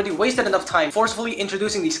they already wasted enough time forcefully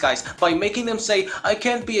introducing these guys by making them say, I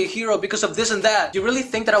can't be a hero because of this and that. You really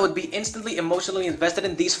think that I would be instantly emotionally invested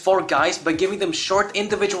in these 4 guys by giving them short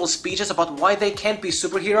individual speeches about why they can't be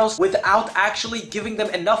superheroes without actually giving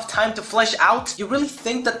them enough time to flesh out? You really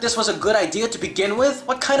think that this was a good idea to begin with?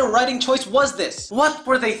 What kind of writing choice was this? What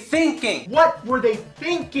were they thinking? What were they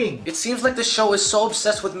thinking? It seems like the show is so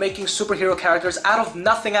obsessed with making superhero characters out of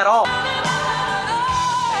nothing at all.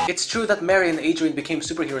 It's true that Mary and Adrian became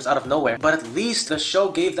superheroes out of nowhere, but at least the show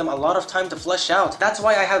gave them a lot of time to flesh out. That's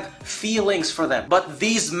why I have feelings for them. But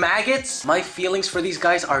these maggots? My feelings for these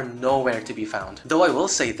guys are nowhere to be found. Though I will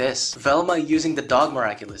say this, Velma using the dog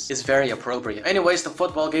Miraculous is very appropriate. Anyways, the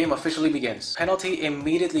football game officially begins. Penalty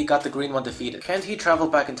immediately got the green one defeated. Can't he travel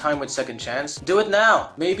back in time with second chance? Do it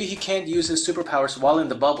now! Maybe he can't use his superpowers while in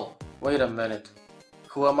the bubble. Wait a minute.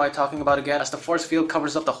 Who am I talking about again? As the force field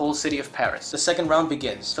covers up the whole city of Paris. The second round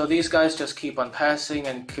begins. So these guys just keep on passing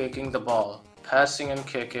and kicking the ball. Passing and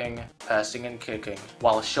kicking,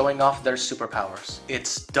 while showing off their superpowers.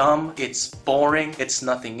 It's dumb, it's boring, it's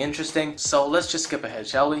nothing interesting, so let's just skip ahead,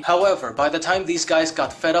 shall we? However, by the time these guys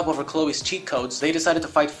got fed up over Chloe's cheat codes, they decided to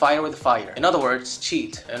fight fire with fire. In other words,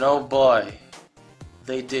 cheat. And oh boy,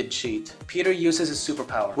 they did cheat. Peter uses his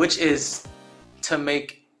superpower, which is to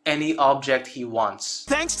make any object he wants.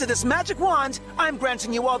 Thanks to this magic wand, I'm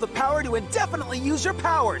granting you all the power to indefinitely use your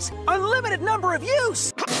powers. Unlimited number of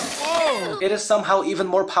use! It is somehow even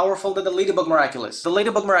more powerful than the Ladybug Miraculous. The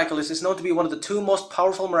Ladybug Miraculous is known to be one of the 2 most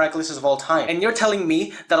powerful Miraculouses of all time. And you're telling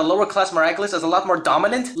me that a lower class Miraculous is a lot more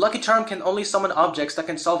dominant? Lucky Charm can only summon objects that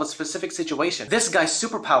can solve a specific situation. This guy's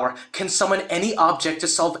superpower can summon any object to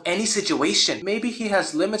solve any situation. Maybe he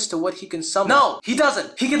has limits to what he can summon. No, he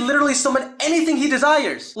doesn't. He can literally summon anything he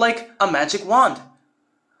desires. Like a magic wand,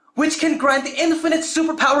 which can grant infinite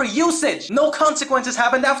superpower usage. No consequences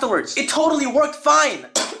happened afterwards. It totally worked fine.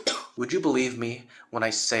 Would you believe me when I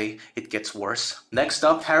say it gets worse? Next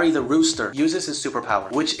up, Harry the Rooster uses his superpower,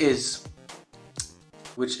 which is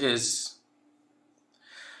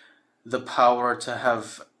the power to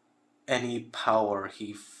have any power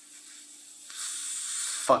he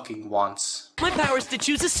fucking wants. My power is to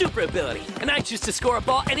choose a super ability, and I choose to score a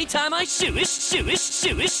ball anytime I shoot.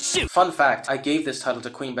 Fun fact, I gave this title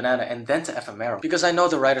to Queen Banana and then to Ephemeral, because I know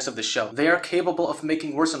the writers of the show. They are capable of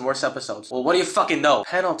making worse and worse episodes. Well, what do you fucking know?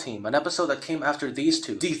 Penalteam, an episode that came after these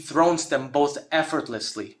 2, dethrones them both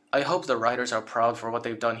effortlessly. I hope the writers are proud for what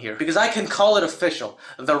they've done here, because I can call it official.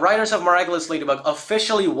 The writers of Miraculous Ladybug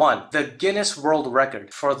officially won the Guinness World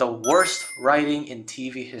Record for the worst writing in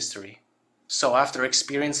TV history. So after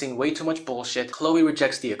experiencing way too much bullshit, Chloe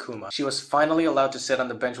rejects the Akuma. She was finally allowed to sit on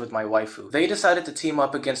the bench with my waifu. They decided to team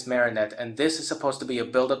up against Marinette, and this is supposed to be a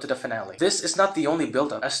build-up to the finale. This is not the only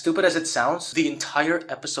build-up. As stupid as it sounds, the entire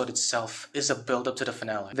episode itself is a build-up to the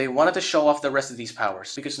finale. They wanted to show off the rest of these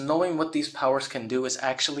powers, because knowing what these powers can do is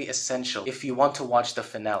actually essential if you want to watch the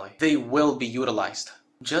finale. They will be utilized.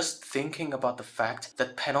 Just thinking about the fact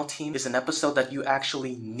that Penalteam is an episode that you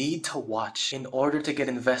actually need to watch in order to get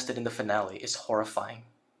invested in the finale is horrifying.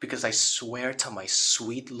 because I swear to my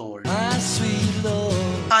sweet lord.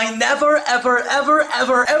 I never,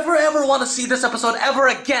 ever want to see this episode ever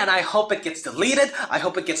again. I hope it gets deleted. I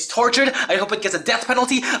hope it gets tortured. I hope it gets a death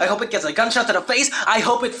penalty. I hope it gets a gunshot to the face. I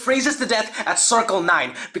hope it freezes to death at Circle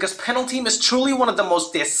 9. Because Penalteam is truly one of the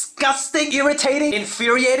most disgusting, irritating,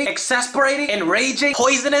 infuriating, exasperating, enraging,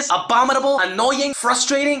 poisonous, abominable, annoying,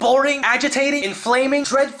 frustrating, boring, agitating, inflaming,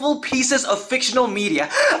 dreadful pieces of fictional media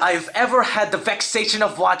I've ever had the vexation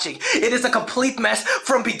of watching. It is a complete mess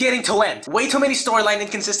from beginning to end. Way too many storyline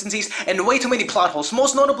inconsistencies and way too many plot holes.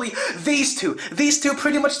 Most notably, these two. These two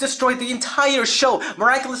pretty much destroyed the entire show.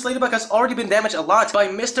 Miraculous Ladybug has already been damaged a lot by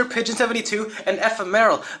Mr. Pigeon 72 and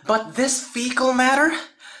Ephemeral. But this fecal matter?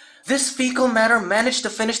 This fecal matter managed to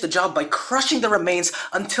finish the job by crushing the remains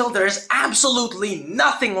until there is absolutely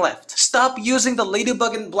nothing left. Stop using the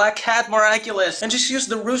Ladybug and Black Cat Miraculous and just use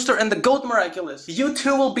the Rooster and the Goat Miraculous. You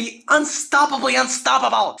two will be unstoppably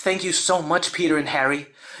unstoppable. Thank you so much, Peter and Harry.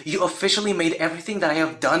 You officially made everything that I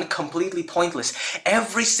have done completely pointless.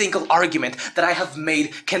 Every single argument that I have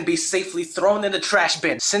made can be safely thrown in the trash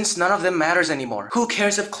bin, since none of them matters anymore. Who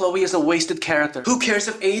cares if Chloe is a wasted character? Who cares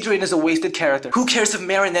if Adrian is a wasted character? Who cares if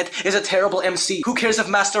Marinette is a terrible MC? Who cares if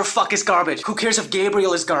Master Fuck is garbage? Who cares if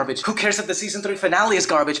Gabriel is garbage? Who cares if the season 3 finale is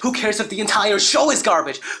garbage? Who cares if the entire show is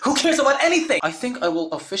garbage? Who cares about anything? I think I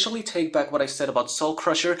will officially take back what I said about Soul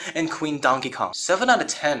Crusher and Queen Donkey Kong. 7 out of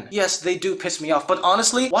 10. Yes, they do piss me off, but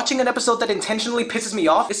honestly, watching an episode that intentionally pisses me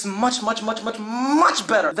off is much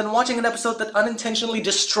better than watching an episode that unintentionally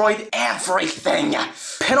destroyed everything.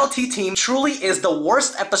 Penalty Team truly is the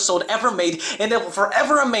worst episode ever made, and it will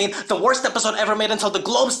forever remain the worst episode ever made until the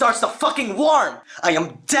globe starts to fucking warm. I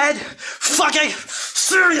am dead fucking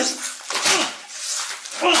serious.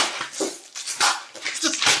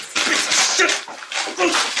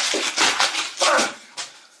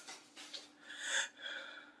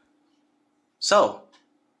 So,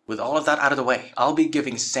 with all of that out of the way, I'll be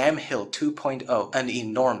giving Sam Hill 2.0 an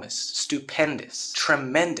enormous, stupendous,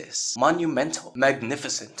 tremendous, monumental,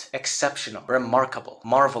 magnificent, exceptional, remarkable,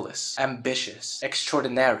 marvelous, ambitious,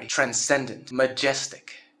 extraordinary, transcendent,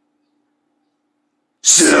 majestic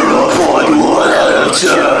 0.1 out of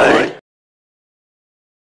 10.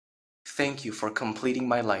 Thank you for completing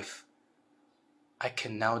my life. I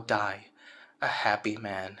can now die a happy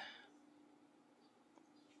man.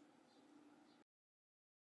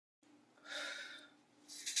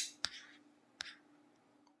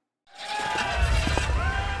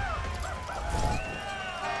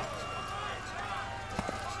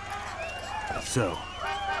 So,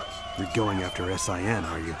 you're going after SIN,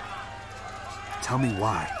 are you? Tell me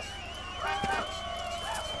why.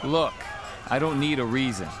 Look, I don't need a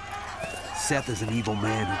reason. Seth is an evil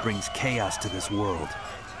man who brings chaos to this world.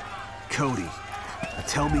 Cody,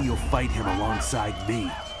 tell me you'll fight him alongside me.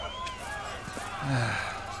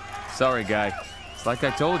 Sorry, guy. It's like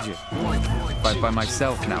I told you. I fight by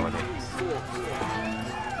myself nowadays.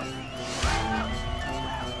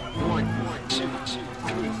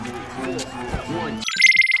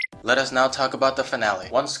 Let us now talk about the finale.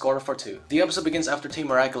 1 score for 2. The episode begins after Team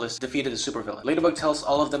Miraculous defeated the supervillain. Ladybug tells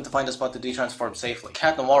all of them to find a spot to de-transform safely.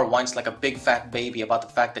 Cat Noir whines like a big fat baby about the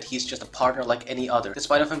fact that he's just a partner like any other,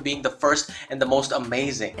 despite of him being the first and the most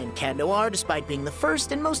amazing. And Cat Noir, despite being the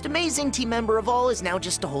first and most amazing team member of all, is now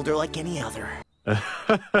just a holder like any other.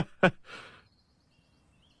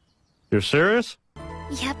 You're serious?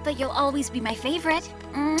 Yep, but you'll always be my favorite.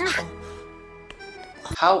 Mwah.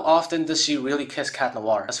 How often does she really kiss Cat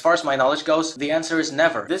Noir? As far as my knowledge goes, the answer is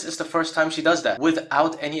never. This is the first time she does that,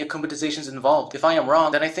 without any accommodations involved. If I am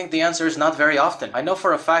wrong, then I think the answer is not very often. I know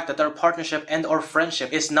for a fact that their partnership and or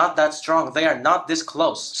friendship is not that strong. They are not this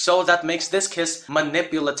close. So that makes this kiss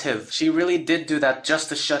manipulative. She really did do that just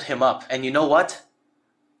to shut him up. And you know what?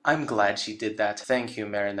 I'm glad she did that. Thank you,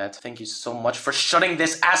 Marinette. Thank you so much for shutting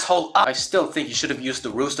this asshole up. I still think you should have used the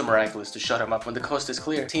Rooster Miraculous to shut him up. When the coast is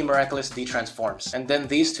clear, Team Miraculous de-transforms. And then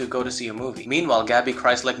these two go to see a movie. Meanwhile, Gabby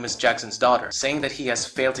cries like Miss Jackson's daughter, saying that he has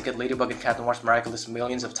failed to get Ladybug and Cat Noir's Miraculous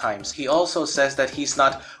millions of times. He also says that he's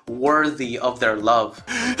not worthy of their love.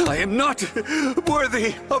 I am not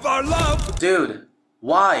worthy of our love! Dude,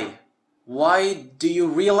 why? Why do you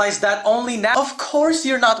realize that only now? Of course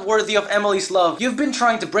you're not worthy of Emily's love. You've been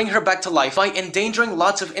trying to bring her back to life by endangering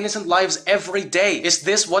lots of innocent lives every day. Is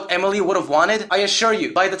this what Emily would have wanted? I assure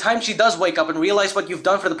you, by the time she does wake up and realize what you've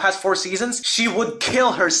done for the past 4 seasons, she would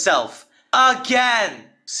kill herself. Again!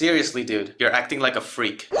 Seriously, dude, you're acting like a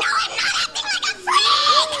freak. No, I'm not acting like a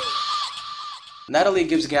freak! Natalie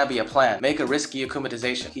gives Gabby a plan. Make a risky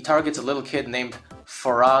acclimatization. He targets a little kid named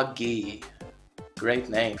Froggy. Great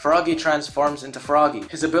name. Froggy transforms into Froggy.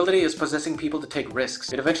 His ability is possessing people to take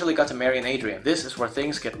risks. It eventually got to Mary and Adrian. This is where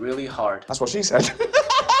things get really hard. That's what she said.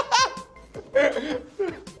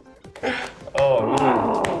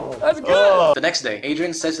 That's good! The next day,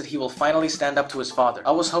 Adrian says that he will finally stand up to his father.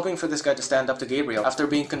 I was hoping for this guy to stand up to Gabriel after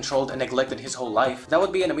being controlled and neglected his whole life. That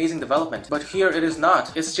would be an amazing development. But here it is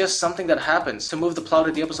not. It's just something that happens to move the plot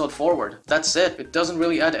of the episode forward. That's it. It doesn't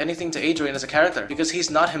really add anything to Adrian as a character because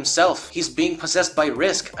he's not himself. He's being possessed by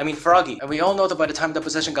Risk. I mean Froggy. And we all know that by the time the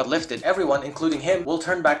possession got lifted, everyone, including him, will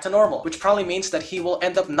turn back to normal. Which probably means that he will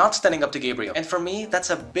end up not standing up to Gabriel. And for me,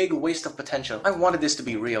 that's a big waste of potential. I wanted this to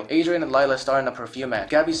be real. Adrian and Lila star in a perfume ad.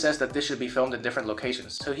 Gabby says that this should be filmed in different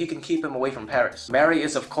locations, so he can keep him away from Paris. Mary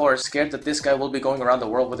is of course scared that this guy will be going around the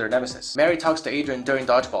world with her nemesis. Mary talks to Adrian during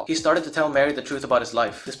dodgeball. He started to tell Mary the truth about his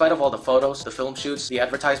life. Despite of all the photos, the film shoots, the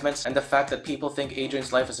advertisements, and the fact that people think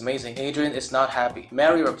Adrian's life is amazing, Adrian is not happy.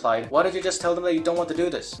 Mary replied, "Why did you just tell them that you don't want to do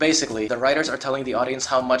this?" Basically, the writers are telling the audience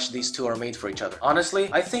how much these two are made for each other. Honestly,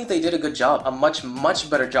 I think they did a good job. A much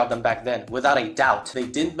better job than back then, without a doubt. They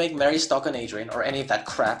didn't make Mary stalk on Adrian or any of that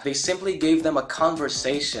crap. They simply gave them a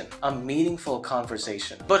conversation. A meaningful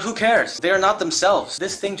conversation. But who cares? They are not themselves.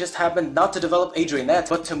 This thing just happened not to develop Adrianette,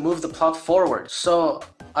 but to move the plot forward. So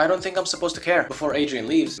I don't think I'm supposed to care. Before Adrian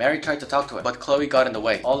leaves, Mary tried to talk to him, but Chloe got in the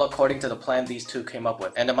way, all according to the plan these two came up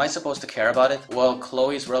with. And am I supposed to care about it? Well,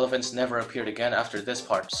 Chloe's relevance never appeared again after this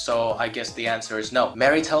part, so I guess the answer is no.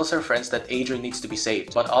 Mary tells her friends that Adrian needs to be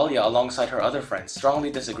saved, but Alia, alongside her other friends, strongly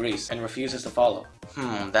disagrees and refuses to follow.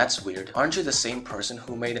 That's weird. Aren't you the same person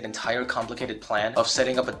who made an entire complicated plan of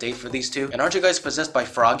setting up a date for these two? And aren't you guys possessed by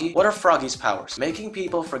Froggy? What are Froggy's powers? Making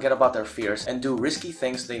people forget about their fears and do risky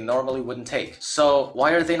things they normally wouldn't take. So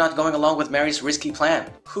why are they not going along with Mary's risky plan?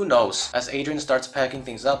 Who knows? As Adrian starts packing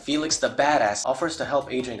things up, Felix the badass offers to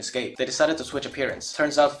help Adrian escape. They decided to switch appearance.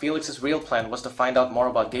 Turns out Felix's real plan was to find out more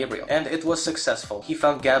about Gabriel. And it was successful. He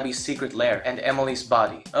found Gabby's secret lair and Emily's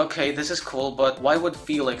body. Okay, this is cool, but why would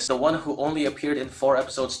Felix, the one who only appeared in 4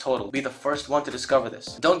 episodes total, be the first one to discover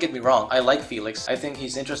this? Don't get me wrong, I like Felix. I think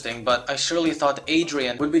he's interesting, but I surely thought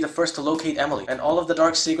Adrian would be the first to locate Emily and all of the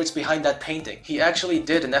dark secrets behind that painting. He actually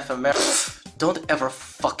did an ephemeral. Don't ever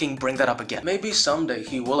fucking bring that up again. Maybe someday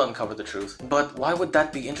he will uncover the truth, but why would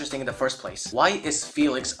that be interesting in the first place? Why is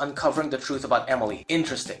Felix uncovering the truth about Emily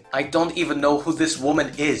interesting? I don't even know who this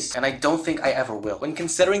woman is, and I don't think I ever will. When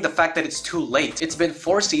considering the fact that it's too late, it's been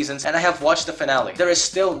 4 seasons and I have watched the finale. There is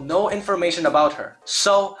still no information about her.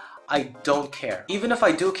 So I don't care. Even if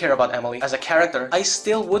I do care about Emily as a character, I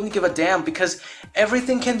still wouldn't give a damn because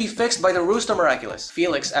everything can be fixed by the Rooster Miraculous.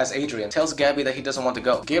 Felix, as Adrian, tells Gabby that he doesn't want to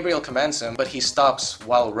go. Gabriel commands him, but he stops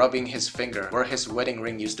while rubbing his finger where his wedding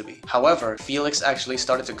ring used to be. However, Felix actually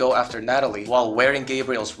started to go after Natalie while wearing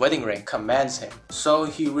Gabriel's wedding ring commands him. So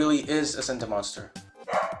he really is a Sentimonster.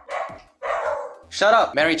 Shut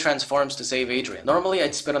up! Mary transforms to save Adrian. Normally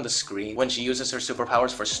I'd spit on the screen when she uses her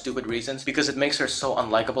superpowers for stupid reasons because it makes her so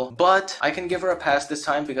unlikable, but I can give her a pass this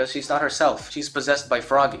time because she's not herself. She's possessed by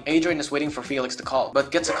Froggy. Adrian is waiting for Felix to call,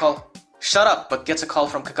 but gets a call. Shut up! But gets a call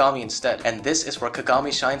from Kagami instead. And this is where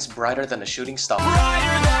Kagami shines brighter than a shooting star.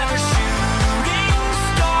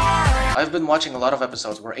 I've been watching a lot of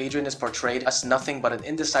episodes where Adrian is portrayed as nothing but an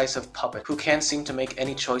indecisive puppet who can't seem to make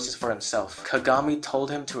any choices for himself. Kagami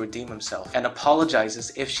told him to redeem himself and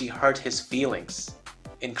apologizes if she hurt his feelings.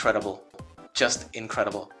 Incredible. Just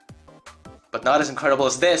incredible. But not as incredible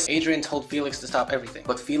as this. Adrian told Felix to stop everything,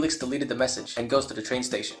 but Felix deleted the message and goes to the train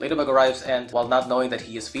station. Ladybug arrives and, while not knowing that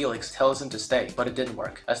he is Felix, tells him to stay, but it didn't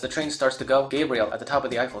work. As the train starts to go, Gabriel, at the top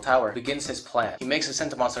of the Eiffel Tower, begins his plan. He makes a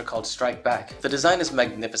Sentimonster called Strike Back. The design is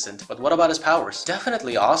magnificent, but what about his powers?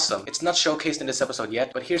 Definitely awesome. It's not showcased in this episode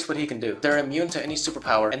yet, but here's what he can do. They're immune to any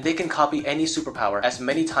superpower, and they can copy any superpower as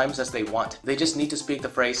many times as they want. They just need to speak the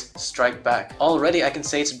phrase, Strike Back. Already I can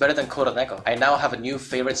say it's better than Kuro Neko. I now have a new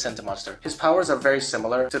favorite Sentimonster. His powers are very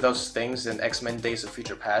similar to those things in X-Men Days of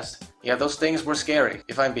Future Past. Yeah, those things were scary,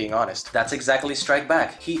 if I'm being honest. That's exactly Strike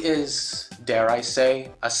Back. He is, dare I say,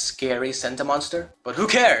 a scary Sentimonster? But who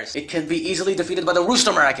cares? It can be easily defeated by the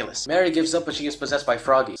Rooster Miraculous. Mary gives up, but she is possessed by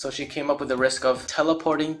Froggy, so she came up with the risk of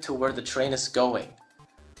teleporting to where the train is going.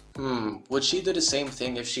 Would she do the same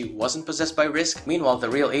thing if she wasn't possessed by Risk? Meanwhile, the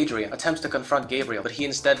real Adrian attempts to confront Gabriel, but he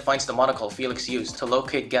instead finds the monocle Felix used to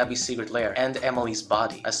locate Gabby's secret lair and Emily's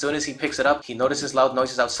body. As soon as he picks it up, he notices loud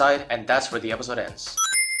noises outside, and that's where the episode ends.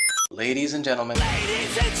 Ladies and gentlemen,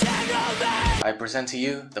 I present to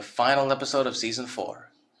you the final episode of Season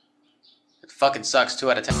 4. It fucking sucks,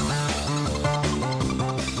 2 out of 10.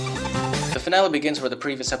 The finale begins where the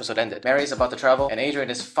previous episode ended. Mary is about to travel, and Adrian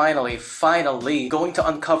is finally going to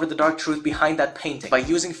uncover the dark truth behind that painting by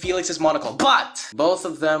using Felix's monocle. But both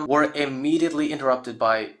of them were immediately interrupted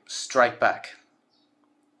by Strike Back.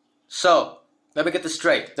 So, let me get this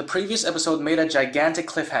straight. The previous episode made a gigantic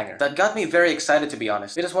cliffhanger that got me very excited, to be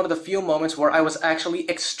honest. It is one of the few moments where I was actually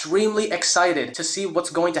extremely excited to see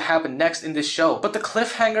what's going to happen next in this show. But the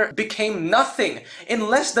cliffhanger became nothing in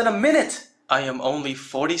less than a minute. I am only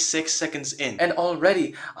 46 seconds in, and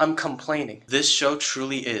already I'm complaining. This show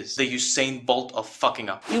truly is the Usain Bolt of fucking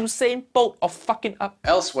up. Usain Bolt of fucking up.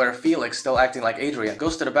 Elsewhere, Felix, still acting like Adrian,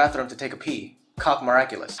 goes to the bathroom to take a pee. Cop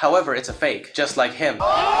Miraculous. However, it's a fake, just like him.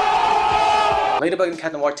 Ladybug and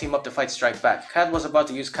Cat Noir team up to fight Strike Back. Cat was about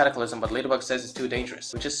to use Cataclysm, but Ladybug says it's too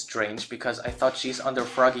dangerous, which is strange because I thought she's under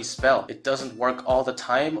Froggy's spell. It doesn't work all the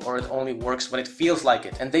time, or it only works when it feels like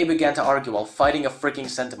it. And they began to argue while fighting a freaking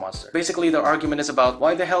Centimonster. Basically, their argument is about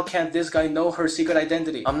why the hell can't this guy know her secret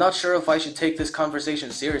identity? I'm not sure if I should take this conversation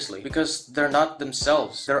seriously because they're not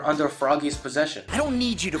themselves. They're under Froggy's possession. I don't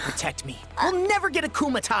need you to protect me. We'll never get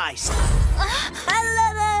akumatized.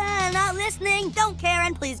 Not listening, don't care,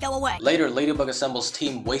 and please go away. Later, Ladybug assembles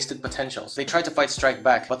Team Wasted Potentials. They try to fight Strike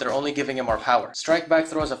Back, but they're only giving him more power. Strike Back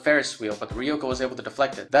throws a Ferris wheel, but Ryoko was able to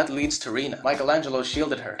deflect it. That leads to Rina. Michelangelo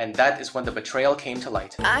shielded her, and that is when the betrayal came to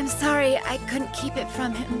light. I'm sorry, I couldn't keep it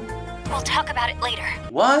from him. We'll talk about it later.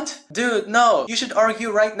 What? Dude, no. You should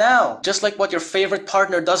argue right now. Just like what your favorite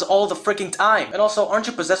partner does all the freaking time. And also, aren't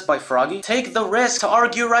you possessed by Froggy? Take the risk to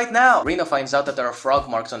argue right now. Rina finds out that there are frog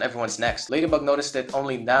marks on everyone's necks. Ladybug noticed it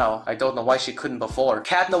only now. I don't know why she couldn't before.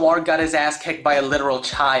 Cat Noir got his ass kicked by a literal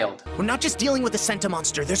child. We're not just dealing with a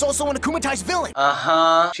Centimonster. There's also an akumatized villain.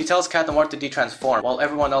 She tells Cat Noir to detransform while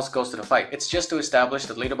everyone else goes to the fight. It's just to establish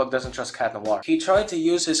that Ladybug doesn't trust Cat Noir. He tried to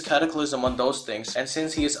use his Cataclysm on those things, and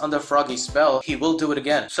since he is under Froggy's spell, he will do it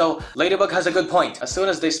again. So, Ladybug has a good point. As soon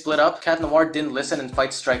as they split up, Cat Noir didn't listen and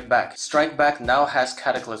fight Strike Back. Strike Back now has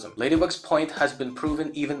Cataclysm. Ladybug's point has been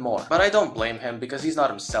proven even more. But I don't blame him because he's not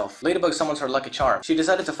himself. Ladybug summons her lucky charm. She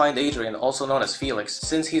decided to find Adrian, also known as Felix,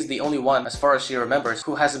 since he's the only one, as far as she remembers,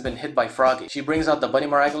 who hasn't been hit by Froggy. She brings out the Bunny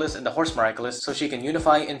Miraculous and the Horse Miraculous so she can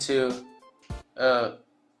unify into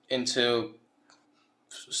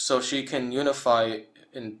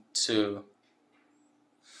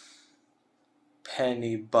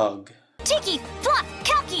Pennybug. Tiki, Fluff,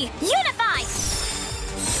 Kalki, unify!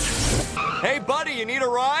 Hey buddy, you need a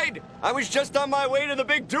ride? I was just on my way to the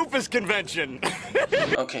big doofus convention.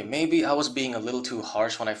 Okay, maybe I was being a little too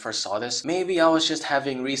harsh when I first saw this. Maybe I was just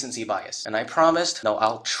having recency bias. And I promised, no,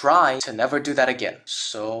 I'll try to never do that again.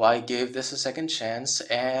 So I gave this a second chance,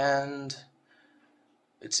 and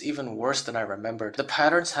it's even worse than I remembered. The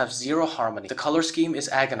patterns have zero harmony. The color scheme is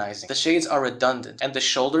agonizing. The shades are redundant. And the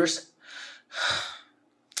shoulders...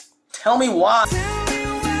 Tell me why.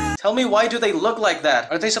 Tell me why do they look like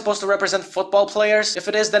that? Are they supposed to represent football players? If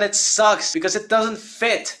it is, then it sucks because it doesn't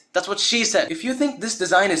fit. That's what she said. If you think this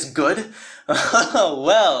design is good,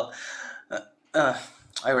 well,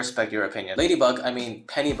 I respect your opinion. Ladybug, I mean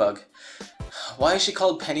Pennybug. Why is she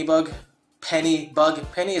called Pennybug?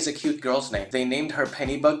 Pennybug. Penny is a cute girl's name. They named her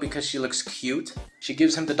Pennybug because she looks cute. She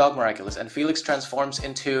gives him the Dog Miraculous, and Felix transforms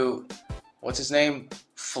into... what's his name?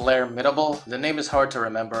 Flairmidable? The name is hard to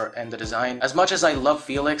remember, and the design... As much as I love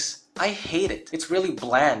Felix, I hate it. It's really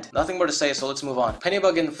bland. Nothing more to say, so let's move on.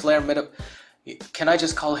 Pennybug and Flairmidable... Can I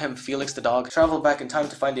just call him Felix the dog? Travel back in time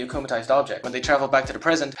to find the akumatized object. When they travel back to the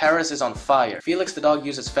present, Paris is on fire. Felix the dog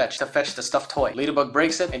uses fetch to fetch the stuffed toy. Ladybug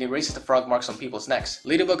breaks it and erases the frog marks on people's necks.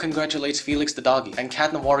 Ladybug congratulates Felix the doggy, and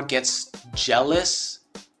Cat Noir gets jealous?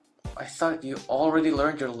 I thought you already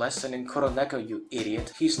learned your lesson in Kuro Neko, you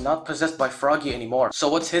idiot. He's not possessed by Froggy anymore. So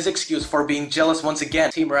what's his excuse for being jealous once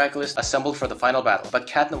again? Team Miraculous assembled for the final battle, but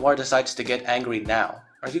Cat Noir decides to get angry now.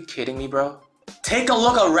 Are you kidding me, bro? Take a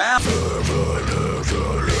look around!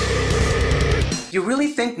 You really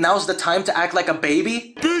think now's the time to act like a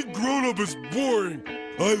baby? Being grown-up is boring.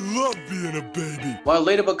 I love being a baby. While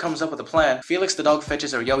Ladybug comes up with a plan, Felix the dog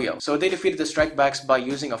fetches her yo-yo. So they defeated the Strikebacks by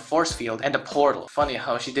using a force field and a portal. Funny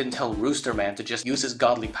how she didn't tell Rooster Man to just use his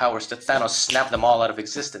godly powers to Thanos snap them all out of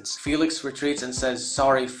existence. Felix retreats and says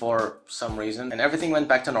sorry for some reason, and everything went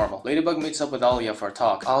back to normal. Ladybug meets up with Alia for a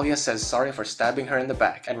talk. Alia says sorry for stabbing her in the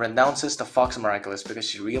back and renounces the Fox Miraculous because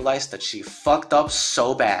she realized that she fucked up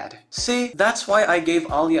so bad. See, that's why I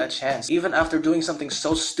gave Alia a chance, even after doing something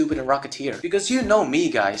so stupid in Rocketeer. Because you know me,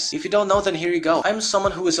 guys. If you don't know, then here you go. I'm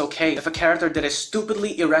someone who is okay if a character did a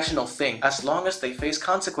stupidly irrational thing, as long as they face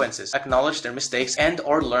consequences, acknowledge their mistakes, and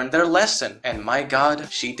or learn their lesson. And my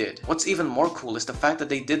god, she did. What's even more cool is the fact that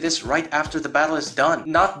they did this right after the battle is done,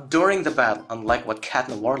 not during the battle, unlike what Cat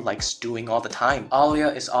Noir likes doing all the time. Alia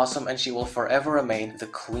is awesome and she will forever remain the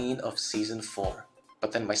queen of Season 4.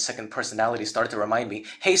 But then my second personality started to remind me,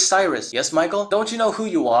 hey Cyrus, yes Michael? Don't you know who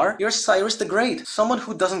you are? You're Cyrus the Great. Someone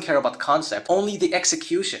who doesn't care about concept, only the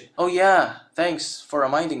execution. Oh yeah, thanks for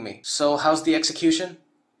reminding me. So how's the execution?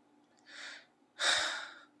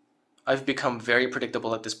 I've become very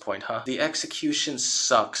predictable at this point, huh? The execution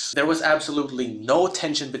sucks. There was absolutely no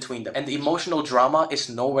tension between them, and the emotional drama is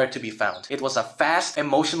nowhere to be found. It was a fast,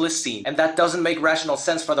 emotionless scene, and that doesn't make rational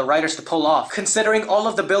sense for the writers to pull off. Considering all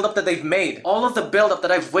of the build-up that they've made, all of the build-up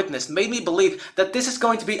that I've witnessed made me believe that this is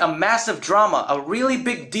going to be a massive drama, a really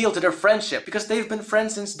big deal to their friendship, because they've been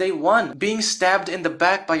friends since day one. Being stabbed in the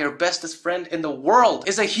back by your bestest friend in the world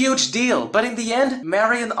is a huge deal, but in the end,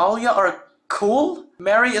 Mary and Alia are cool?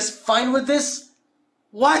 Mary is fine with this?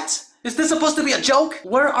 What? Is this supposed to be a joke?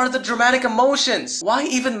 Where are the dramatic emotions? Why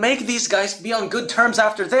even make these guys be on good terms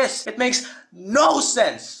after this? It makes no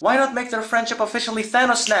sense. Why not make their friendship officially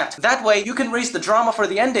Thanos snapped? That way you can raise the drama for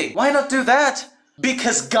the ending. Why not do that?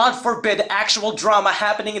 Because God forbid actual drama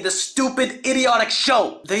happening in this stupid, idiotic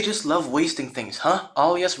show. They just love wasting things, huh?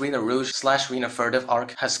 Alia's Rena Rouge / Rena Furtive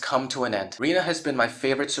arc has come to an end. Rena has been my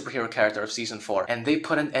favorite superhero character of Season 4, and they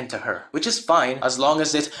put an end to her. Which is fine, as long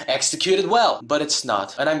as it executed well. But it's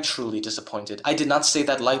not, and I'm truly disappointed. I did not say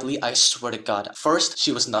that lightly, I swear to God. First,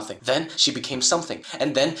 she was nothing. Then, she became something.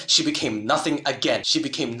 And then, she became nothing again. She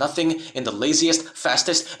became nothing in the laziest,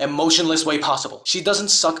 fastest, emotionless way possible. She doesn't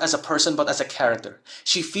suck as a person, but as a character.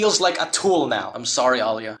 She feels like a tool now. I'm sorry,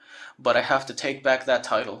 Alia, but I have to take back that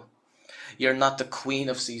title. You're not the queen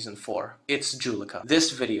of Season 4. It's Julika.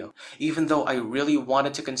 This video, even though I really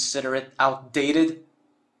wanted to consider it outdated,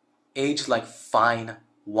 aged like fine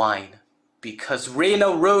wine. Because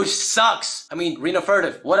Rena Rouge sucks! I mean, Rena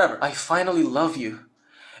Furtive, whatever. I finally love you.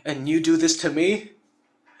 And you do this to me?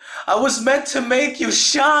 I was meant to make you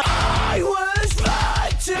shine! I was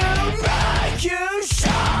meant to make you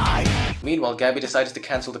shine! Meanwhile, Gabby decides to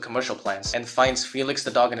cancel the commercial plans and finds Felix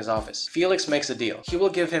the dog in his office. Felix makes a deal. He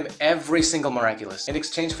will give him every single Miraculous in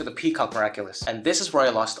exchange for the Peacock Miraculous. And this is where I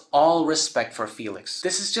lost all respect for Felix.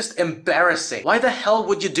 This is just embarrassing. Why the hell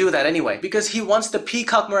would you do that anyway? Because he wants the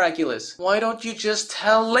Peacock Miraculous. Why don't you just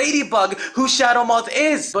tell Ladybug who Shadow Moth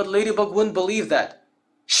is? But Ladybug wouldn't believe that.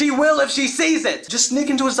 She will if she sees it! Just sneak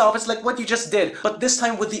into his office like what you just did, but this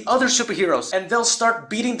time with the other superheroes, and they'll start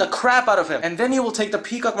beating the crap out of him, and then you will take the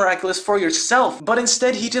Peacock Miraculous for yourself. But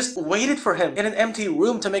instead, he just waited for him in an empty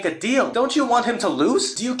room to make a deal. Don't you want him to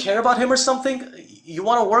lose? Do you care about him or something? You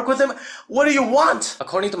want to work with him? What do you want?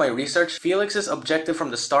 According to my research, Felix's objective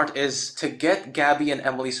from the start is to get Gabby and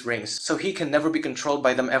Emily's rings, so he can never be controlled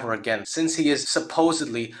by them ever again, since he is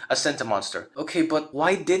supposedly a Sentimonster. Okay, but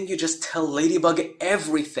why didn't you just tell Ladybug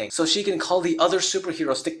everything, so she can call the other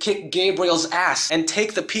superheroes to kick Gabriel's ass and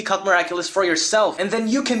take the Peacock Miraculous for yourself, and then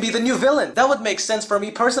you can be the new villain? That would make sense for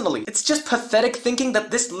me personally. It's just pathetic thinking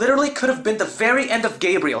that this literally could have been the very end of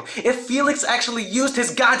Gabriel if Felix actually used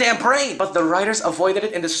his goddamn brain. But the writers avoided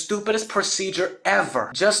it in the stupidest procedure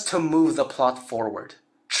ever, just to move the plot forward.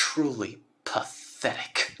 Truly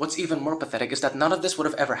pathetic. What's even more pathetic is that none of this would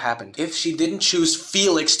have ever happened if she didn't choose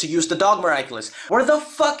Felix to use the Dog Miraculous. Where the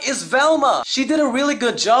fuck is Velma? She did a really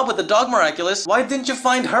good job with the Dog Miraculous. Why didn't you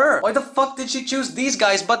find her? Why the fuck did she choose these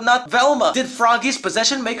guys but not Velma? Did Froggy's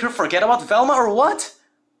possession make her forget about Velma or what?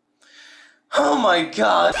 Oh my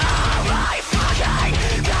god.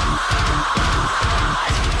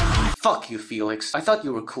 Fuck you, Felix. I thought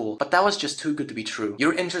you were cool, but that was just too good to be true.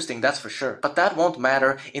 You're interesting, that's for sure. But that won't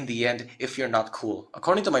matter in the end if you're not cool.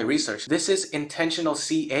 According to my research, this is intentional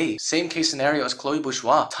CA. Same case scenario as Chloe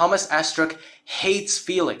Bourgeois. Thomas Astruc hates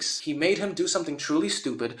Felix. He made him do something truly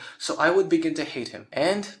stupid, so I would begin to hate him.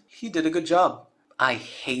 And he did a good job. I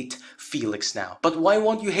hate Felix now. But why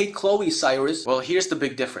won't you hate Chloe, Cyrus? Well, here's the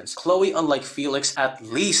big difference. Chloe, unlike Felix, at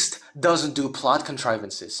least doesn't do plot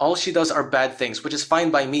contrivances. All she does are bad things, which is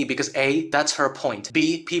fine by me because A, that's her point.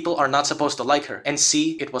 B, people are not supposed to like her. And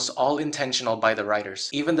C, it was all intentional by the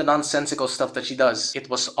writers. Even the nonsensical stuff that she does, it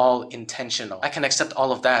was all intentional. I can accept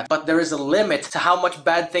all of that, but there is a limit to how much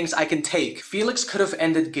bad things I can take. Felix could have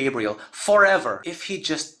ended Gabriel forever if he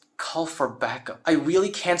just call for backup. I really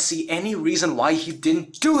can't see any reason why he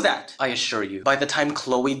didn't do that. I assure you, by the time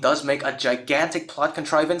Chloe does make a gigantic plot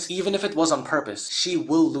contrivance, even if it was on purpose, she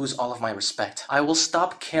will lose all of my respect. I will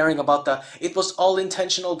stop caring about the "it was all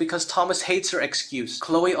intentional because Thomas hates her" excuse.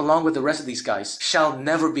 Chloe, along with the rest of these guys, shall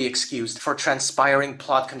never be excused for transpiring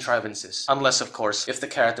plot contrivances. Unless, of course, if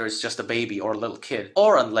the character is just a baby or a little kid.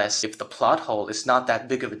 Or unless if the plot hole is not that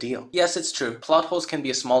big of a deal. Yes, it's true. Plot holes can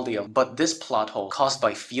be a small deal, but this plot hole caused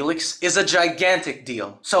by Felix is a gigantic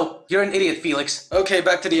deal. So, you're an idiot, Felix. Okay,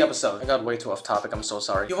 back to the episode. I got way too off topic, I'm so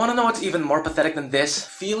sorry. You wanna know what's even more pathetic than this?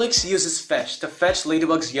 Felix uses Fetch to fetch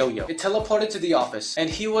Ladybug's yo-yo. It teleported to the office, and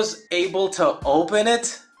he was able to open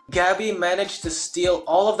it? Gabby managed to steal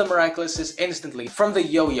all of the Miraculouses instantly from the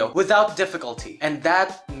yo-yo without difficulty, and that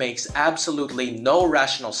makes absolutely no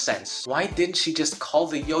rational sense. Why didn't she just call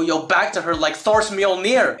the yo-yo back to her like Thor's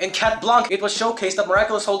Mjolnir? In Cat Blanc, it was showcased that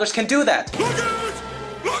Miraculous holders can do that. Look at it!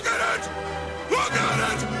 Look at it! Look at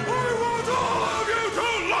it! I want all of you to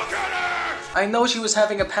look at it! I know she was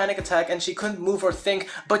having a panic attack and she couldn't move or think,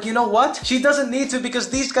 but you know what? She doesn't need to because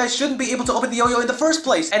these guys shouldn't be able to open the yo-yo in the first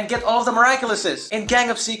place and get all of the Miraculouses. In Gang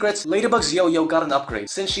of Secrets, Ladybug's yo-yo got an upgrade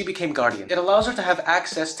since she became Guardian. It allows her to have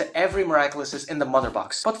access to every Miraculouses in the Mother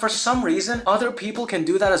Box. But for some reason, other people can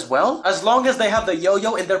do that as well? As long as they have the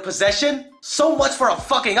yo-yo in their possession? So much for a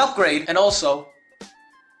fucking upgrade! And also,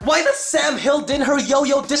 why does Sam Hill didn't her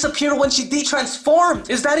yo-yo disappear when she de-transformed?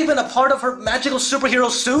 Is that even a part of her magical superhero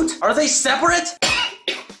suit? Are they separate?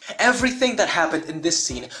 Everything that happened in this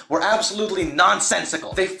scene were absolutely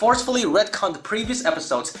nonsensical. They forcefully retconned previous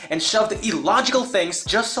episodes and shoved illogical things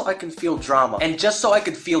just so I can feel drama and just so I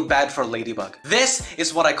could feel bad for Ladybug. This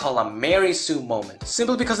is what I call a Mary Sue moment.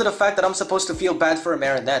 Simply because of the fact that I'm supposed to feel bad for a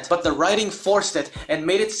Marinette, but the writing forced it and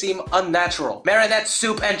made it seem unnatural. Marinette,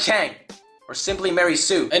 Soup, and Chang. Or simply Mary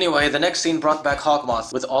Sue. Anyway, the next scene brought back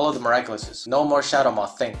Hawkmoth with all of the Miraculouses. No more Shadow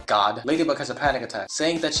Moth, thank God. Ladybug has a panic attack,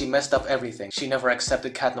 saying that she messed up everything. She never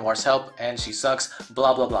accepted Cat Noir's help, and she sucks,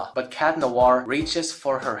 blah blah blah. But Cat Noir reaches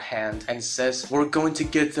for her hand and says, "We're going to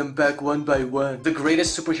get them back one by one. The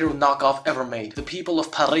greatest superhero knockoff ever made. The people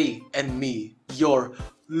of Paris and me, your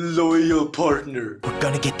loyal partner. We're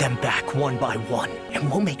gonna get them back one by one, and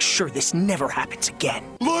we'll make sure this never happens again."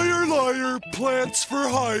 Liar, liar, plants for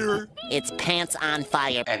hire. It's pants on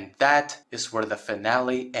fire. And that is where the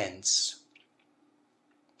finale ends.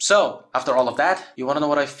 So, after all of that, you wanna know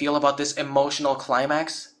what I feel about this emotional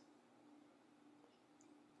climax?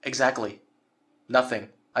 Exactly. Nothing.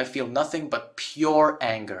 I feel nothing but pure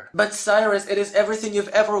anger. But Cyrus, it is everything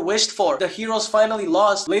you've ever wished for. The heroes finally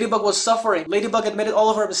lost. Ladybug was suffering. Ladybug admitted all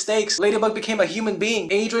of her mistakes. Ladybug became a human being.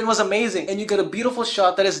 Adrian was amazing. And you get a beautiful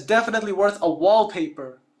shot that is definitely worth a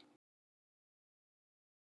wallpaper.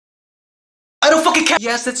 I don't fucking care!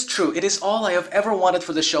 Yes, it's true. It is all I have ever wanted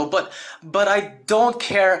for the show, but I don't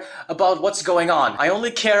care about what's going on. I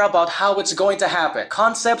only care about how it's going to happen.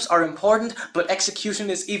 Concepts are important, but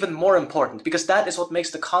execution is even more important, because that is what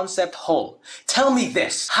makes the concept whole. Tell me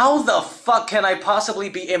this. How the fuck can I possibly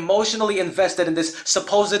be emotionally invested in this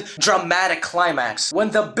supposed dramatic climax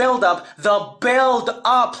when the build-up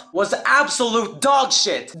was absolute dog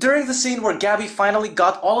shit? During the scene where Gabby finally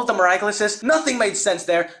got all of the Miraculouses, nothing made sense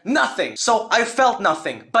there. Nothing. So I felt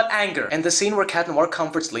nothing but anger. And the scene where Cat Noir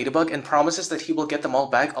comforts Ladybug and promises that he will get them all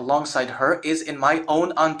back alongside her is, in my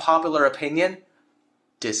own unpopular opinion,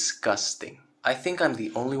 disgusting. I think I'm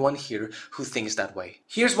the only one here who thinks that way.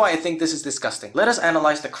 Here's why I think this is disgusting. Let us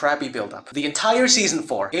analyze the crappy build-up. The entire season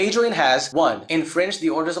 4, Adrian has 1. Infringed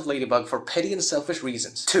the orders of Ladybug for petty and selfish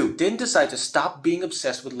reasons. 2. Didn't decide to stop being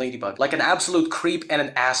obsessed with Ladybug like an absolute creep and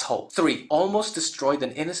an asshole. 3. Almost destroyed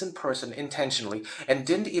an innocent person intentionally and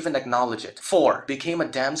didn't even acknowledge it. 4. Became a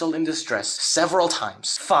damsel in distress several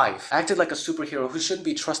times. 5. Acted like a superhero who shouldn't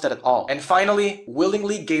be trusted at all. And finally,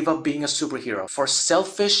 willingly gave up being a superhero for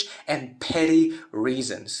selfish and petty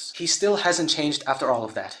reasons. He still hasn't changed after all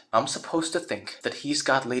of that. I'm supposed to think that he's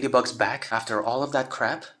got Ladybug's back after all of that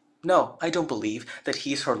crap? No, I don't believe that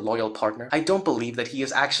he's her loyal partner. I don't believe that he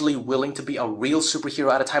is actually willing to be a real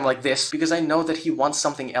superhero at a time like this, because I know that he wants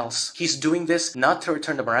something else. He's doing this not to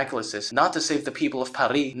return the Miraculouses, not to save the people of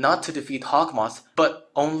Paris, not to defeat Hawkmoth, but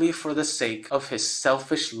only for the sake of his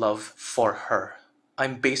selfish love for her.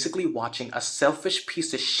 I'm basically watching a selfish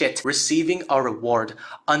piece of shit receiving a reward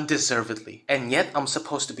undeservedly. And yet I'm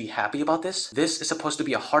supposed to be happy about this? This is supposed to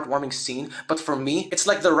be a heartwarming scene, but for me, it's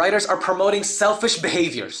like the writers are promoting selfish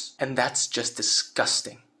behaviors. And that's just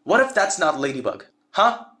disgusting. What if that's not Ladybug?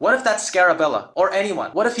 Huh? What if that's Scarabella? Or anyone?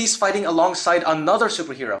 What if he's fighting alongside another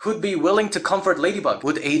superhero who'd be willing to comfort Ladybug?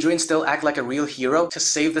 Would Adrian still act like a real hero to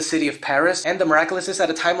save the city of Paris and the Miraculouses at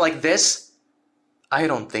a time like this? I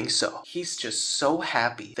don't think so. He's just so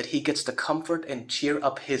happy that he gets to comfort and cheer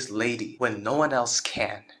up his lady when no one else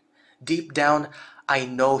can. Deep down, I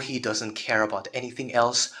know he doesn't care about anything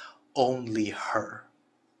else, only her.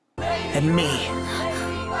 And me,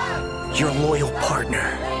 your loyal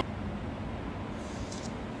partner.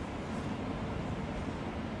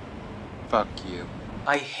 Fuck you.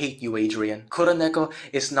 I hate you, Adrian. Kuro Neko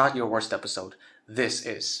is not your worst episode. This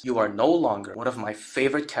is. You are no longer one of my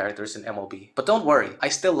favorite characters in MLB. But don't worry, I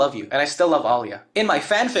still love you, and I still love Alia. In my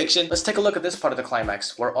fanfiction, let's take a look at this part of the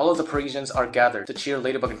climax, where all of the Parisians are gathered to cheer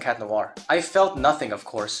Ladybug and Cat Noir. I felt nothing, of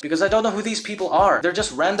course, because I don't know who these people are. They're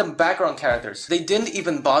just random background characters. They didn't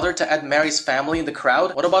even bother to add Mary's family in the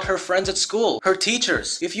crowd. What about her friends at school? Her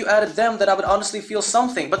teachers? If you added them, then I would honestly feel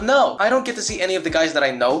something. But no, I don't get to see any of the guys that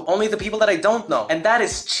I know, only the people that I don't know. And that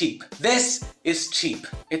is cheap. This is cheap.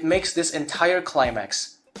 It makes this entire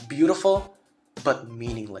climax beautiful but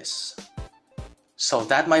meaningless. So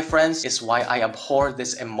that, my friends, is why I abhor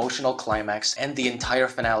this emotional climax and the entire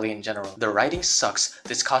finale in general. The writing sucks,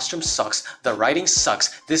 this costume sucks, the writing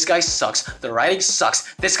sucks, this guy sucks, the writing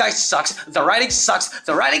sucks, this guy sucks, the writing sucks,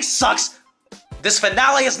 the writing sucks! This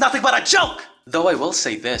finale is nothing but a joke! Though I will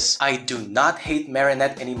say this, I do not hate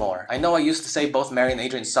Marinette anymore. I know I used to say both Mary and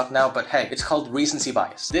Adrian suck now, but hey, it's called recency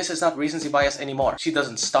bias. This is not recency bias anymore. She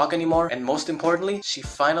doesn't stalk anymore, and most importantly, she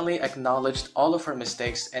finally acknowledged all of her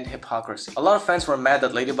mistakes and hypocrisy. A lot of fans were mad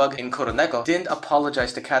that Ladybug in Kuro Neko didn't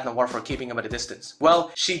apologize to Cat Noir for keeping him at a distance.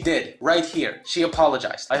 Well, she did. Right here. She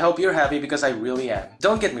apologized. I hope you're happy because I really am.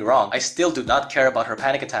 Don't get me wrong, I still do not care about her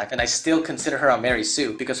panic attack, and I still consider her a Mary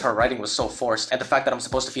Sue because her writing was so forced, and the fact that I'm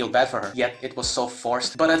supposed to feel bad for her, yet it was so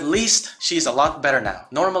forced. But at least she's a lot better now.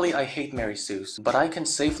 Normally I hate Mary Sues, but I can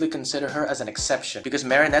safely consider her as an exception because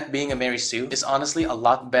Marinette being a Mary Sue is honestly a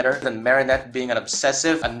lot better than Marinette being an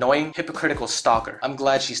obsessive, annoying, hypocritical stalker. I'm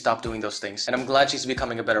glad she stopped doing those things, and I'm glad she's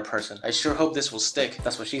becoming a better person. I sure hope this will stick.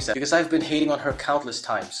 That's what she said. Because I've been hating on her countless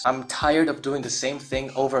times. I'm tired of doing the same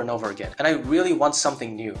thing over and over again, and I really want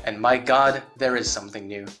something new. And my god, there is something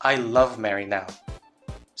new. I love Mary now.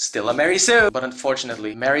 Still a Mary Sue! But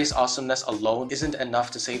unfortunately, Mary's awesomeness alone isn't enough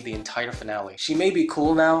to save the entire finale. She may be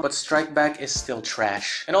cool now, but Strike Back is still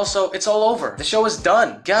trash. And also, it's all over. The show is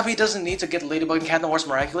done. Gabby doesn't need to get Ladybug and Cat Noir's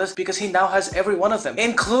Miraculous because he now has every one of them,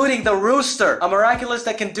 including the Rooster, a Miraculous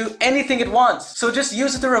that can do anything it wants. So just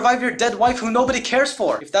use it to revive your dead wife who nobody cares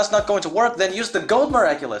for. If that's not going to work, then use the Gold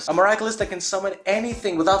Miraculous, a Miraculous that can summon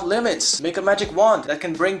anything without limits. Make a magic wand that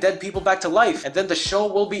can bring dead people back to life, and then the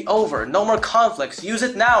show will be over. No more conflicts. Use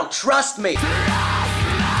it now. Trust me!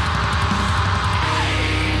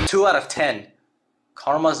 2 out of 10.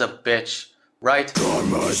 Karma's a bitch, right?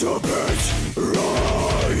 Karma's a bitch,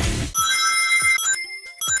 right?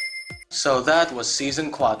 So that was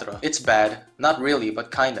Season 4. It's bad. Not really,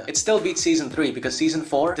 but kinda. It still beats Season 3 because Season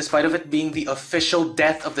 4, despite of it being the official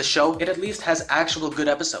death of the show, it at least has actual good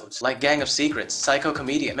episodes, like Gang of Secrets,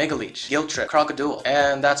 Psychomedian, Mega Leech, Guilt Trip, Crocodile,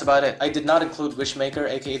 and that's about it. I did not include Wishmaker,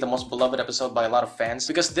 aka the most beloved episode by a lot of fans,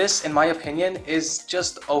 because this, in my opinion, is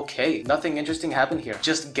just okay. Nothing interesting happened here.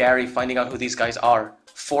 Just Gary finding out who these guys are.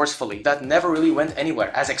 Forcefully. That never really went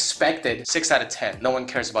anywhere. As expected, 6 out of 10. No one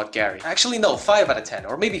cares about Gary. Actually, no, 5 out of 10,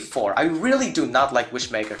 or maybe 4. I really do not like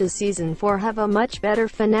Wishmaker. Does Season 4 have a much better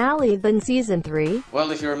finale than Season 3?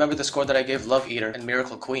 Well, if you remember the score that I gave Love Eater and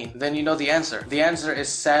Miracle Queen, then you know the answer. The answer is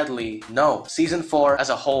sadly no. Season 4 as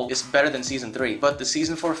a whole is better than Season 3, but the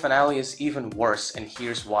Season 4 finale is even worse, and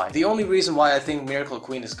here's why. The only reason why I think Miracle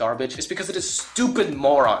Queen is garbage is because it is stupid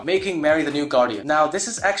moron making Mary the new Guardian. Now, this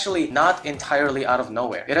is actually not entirely out of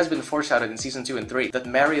nowhere. It has been foreshadowed in Season 2 and 3 that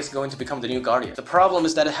Mary is going to become the new Guardian. The problem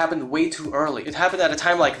is that it happened way too early. It happened at a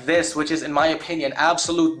time like this, which is, in my opinion,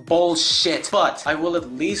 absolute bullshit. But I will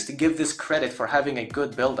at least give this credit for having a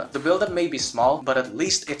good build-up. The build-up may be small, but at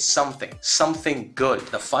least it's something. Something good.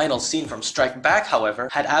 The final scene from Strike Back, however,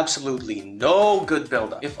 had absolutely no good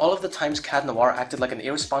build-up. If all of the times Cat Noir acted like an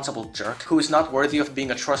irresponsible jerk who is not worthy of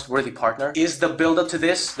being a trustworthy partner is the build-up to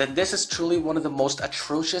this, then this is truly one of the most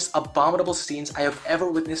atrocious, abominable scenes I have ever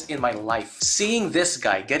witnessed in my life. Seeing this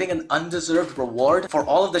guy getting an undeserved reward for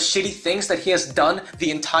all of the shitty things that he has done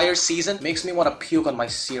the entire season makes me want to puke on my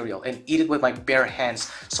cereal and eat it with my bare hands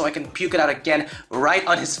so I can puke it out again right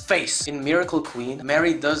on his face. In Miracle Queen,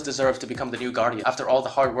 Mary does deserve to become the new Guardian after all the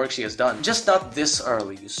hard work she has done. Just not this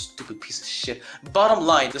early, you stupid piece of shit. Bottom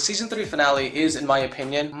line, the Season 3 finale is, in my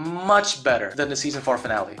opinion, much better than the Season 4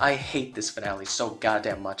 finale. I hate this finale so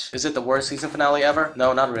goddamn much. Is it the worst season finale ever?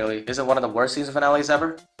 No, not really. Is it one of the worst season finales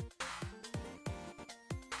ever?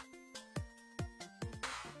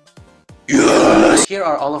 Yes! Here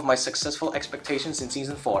are all of my successful expectations in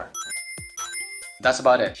Season 4. That's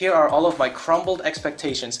about it. Here are all of my crumbled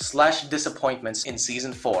expectations / disappointments in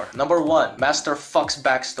Season 4. Number 1, Master Fuck's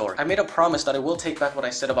backstory. I made a promise that I will take back what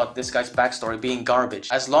I said about this guy's backstory being garbage,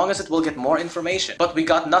 as long as it will get more information. But we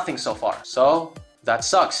got nothing so far, so that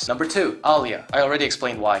sucks. Number 2, Alia. I already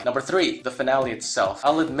explained why. Number 3, the finale itself.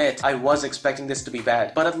 I'll admit, I was expecting this to be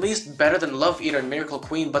bad, but at least better than Love Eater and Miracle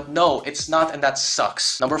Queen, but no, it's not, and that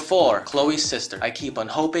sucks. Number 4, Chloe's sister. I keep on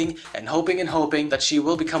hoping and hoping and hoping that she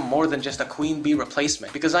will become more than just a Queen Bee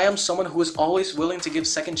replacement, because I am someone who is always willing to give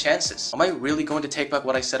second chances. Am I really going to take back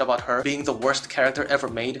what I said about her being the worst character ever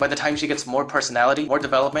made by the time she gets more personality, more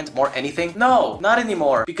development, more anything? No, not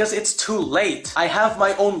anymore, because it's too late. I have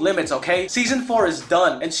my own limits, okay? Season 4 is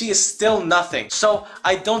done, and she is still nothing. So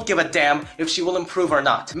I don't give a damn if she will improve or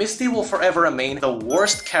not. Misty will forever remain the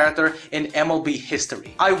worst character in MLB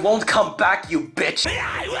history. I won't come back, you bitch!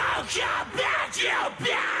 I won't come back, you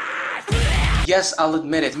bitch! Yes, I'll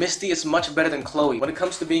admit it, Misty is much better than Chloe when it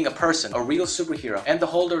comes to being a person, a real superhero, and the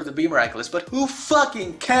holder of the Be Miraculous, but who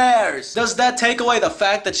fucking cares? Does that take away the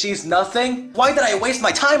fact that she's nothing? Why did I waste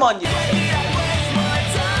my time on you?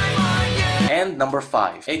 And number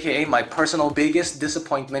 5, aka my personal biggest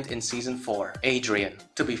disappointment in Season 4, Adrian,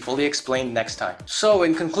 to be fully explained next time. So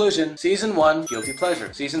in conclusion, Season 1, guilty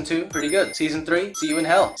pleasure. Season 2, pretty good. Season 3, see you in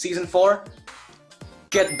hell. Season 4,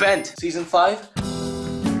 get bent. Season 5,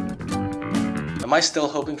 am I still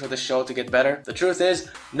hoping for the show to get better? The truth is,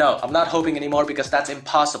 no, I'm not hoping anymore because that's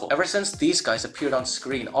impossible. Ever since these guys appeared on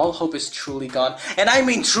screen, all hope is truly gone, and I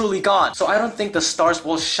mean truly gone. So I don't think the stars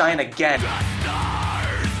will shine again.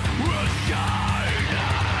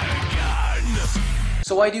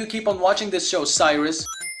 So why do you keep on watching this show, Cyrus?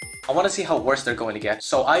 I want to see how worse they're going to get.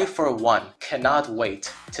 So I, for one, cannot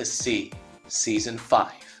wait to see Season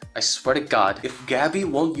 5. I swear to God, if Gabby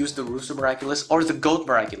won't use the Rooster Miraculous or the Goat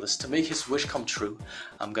Miraculous to make his wish come true,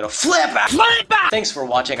 I'm gonna flip out! Thanks for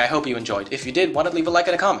watching, I hope you enjoyed. If you did, why not leave a like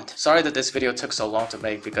and a comment? Sorry that this video took so long to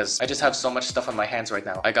make because I just have so much stuff on my hands right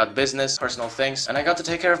now. I got business, personal things, and I got to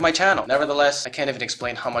take care of my channel. Nevertheless, I can't even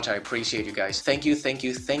explain how much I appreciate you guys. Thank you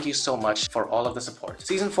so much for all of the support.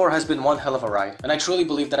 Season 4 has been one hell of a ride, and I truly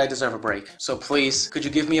believe that I deserve a break. So please, could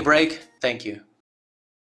you give me a break? Thank you.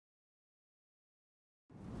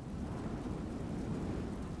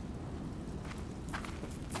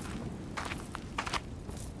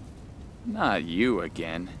 Not you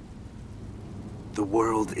again. The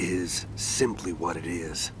world is simply what it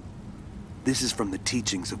is. This is from the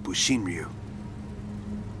teachings of Bushinryu.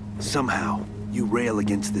 Somehow, you rail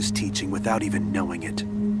against this teaching without even knowing it.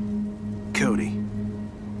 Cody,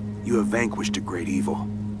 you have vanquished a great evil.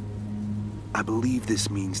 I believe this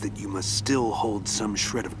means that you must still hold some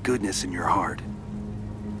shred of goodness in your heart.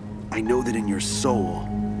 I know that in your soul,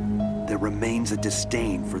 there remains a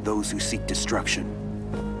disdain for those who seek destruction.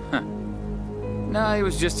 Nah, he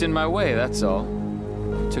was just in my way, that's all.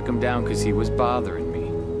 I took him down because he was bothering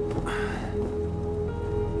me.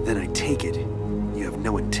 Then I take it, you have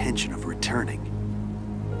no intention of returning.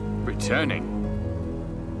 Returning?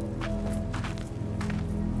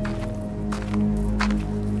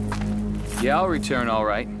 Yeah, I'll return all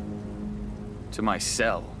right. To my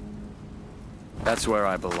cell. That's where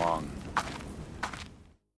I belong.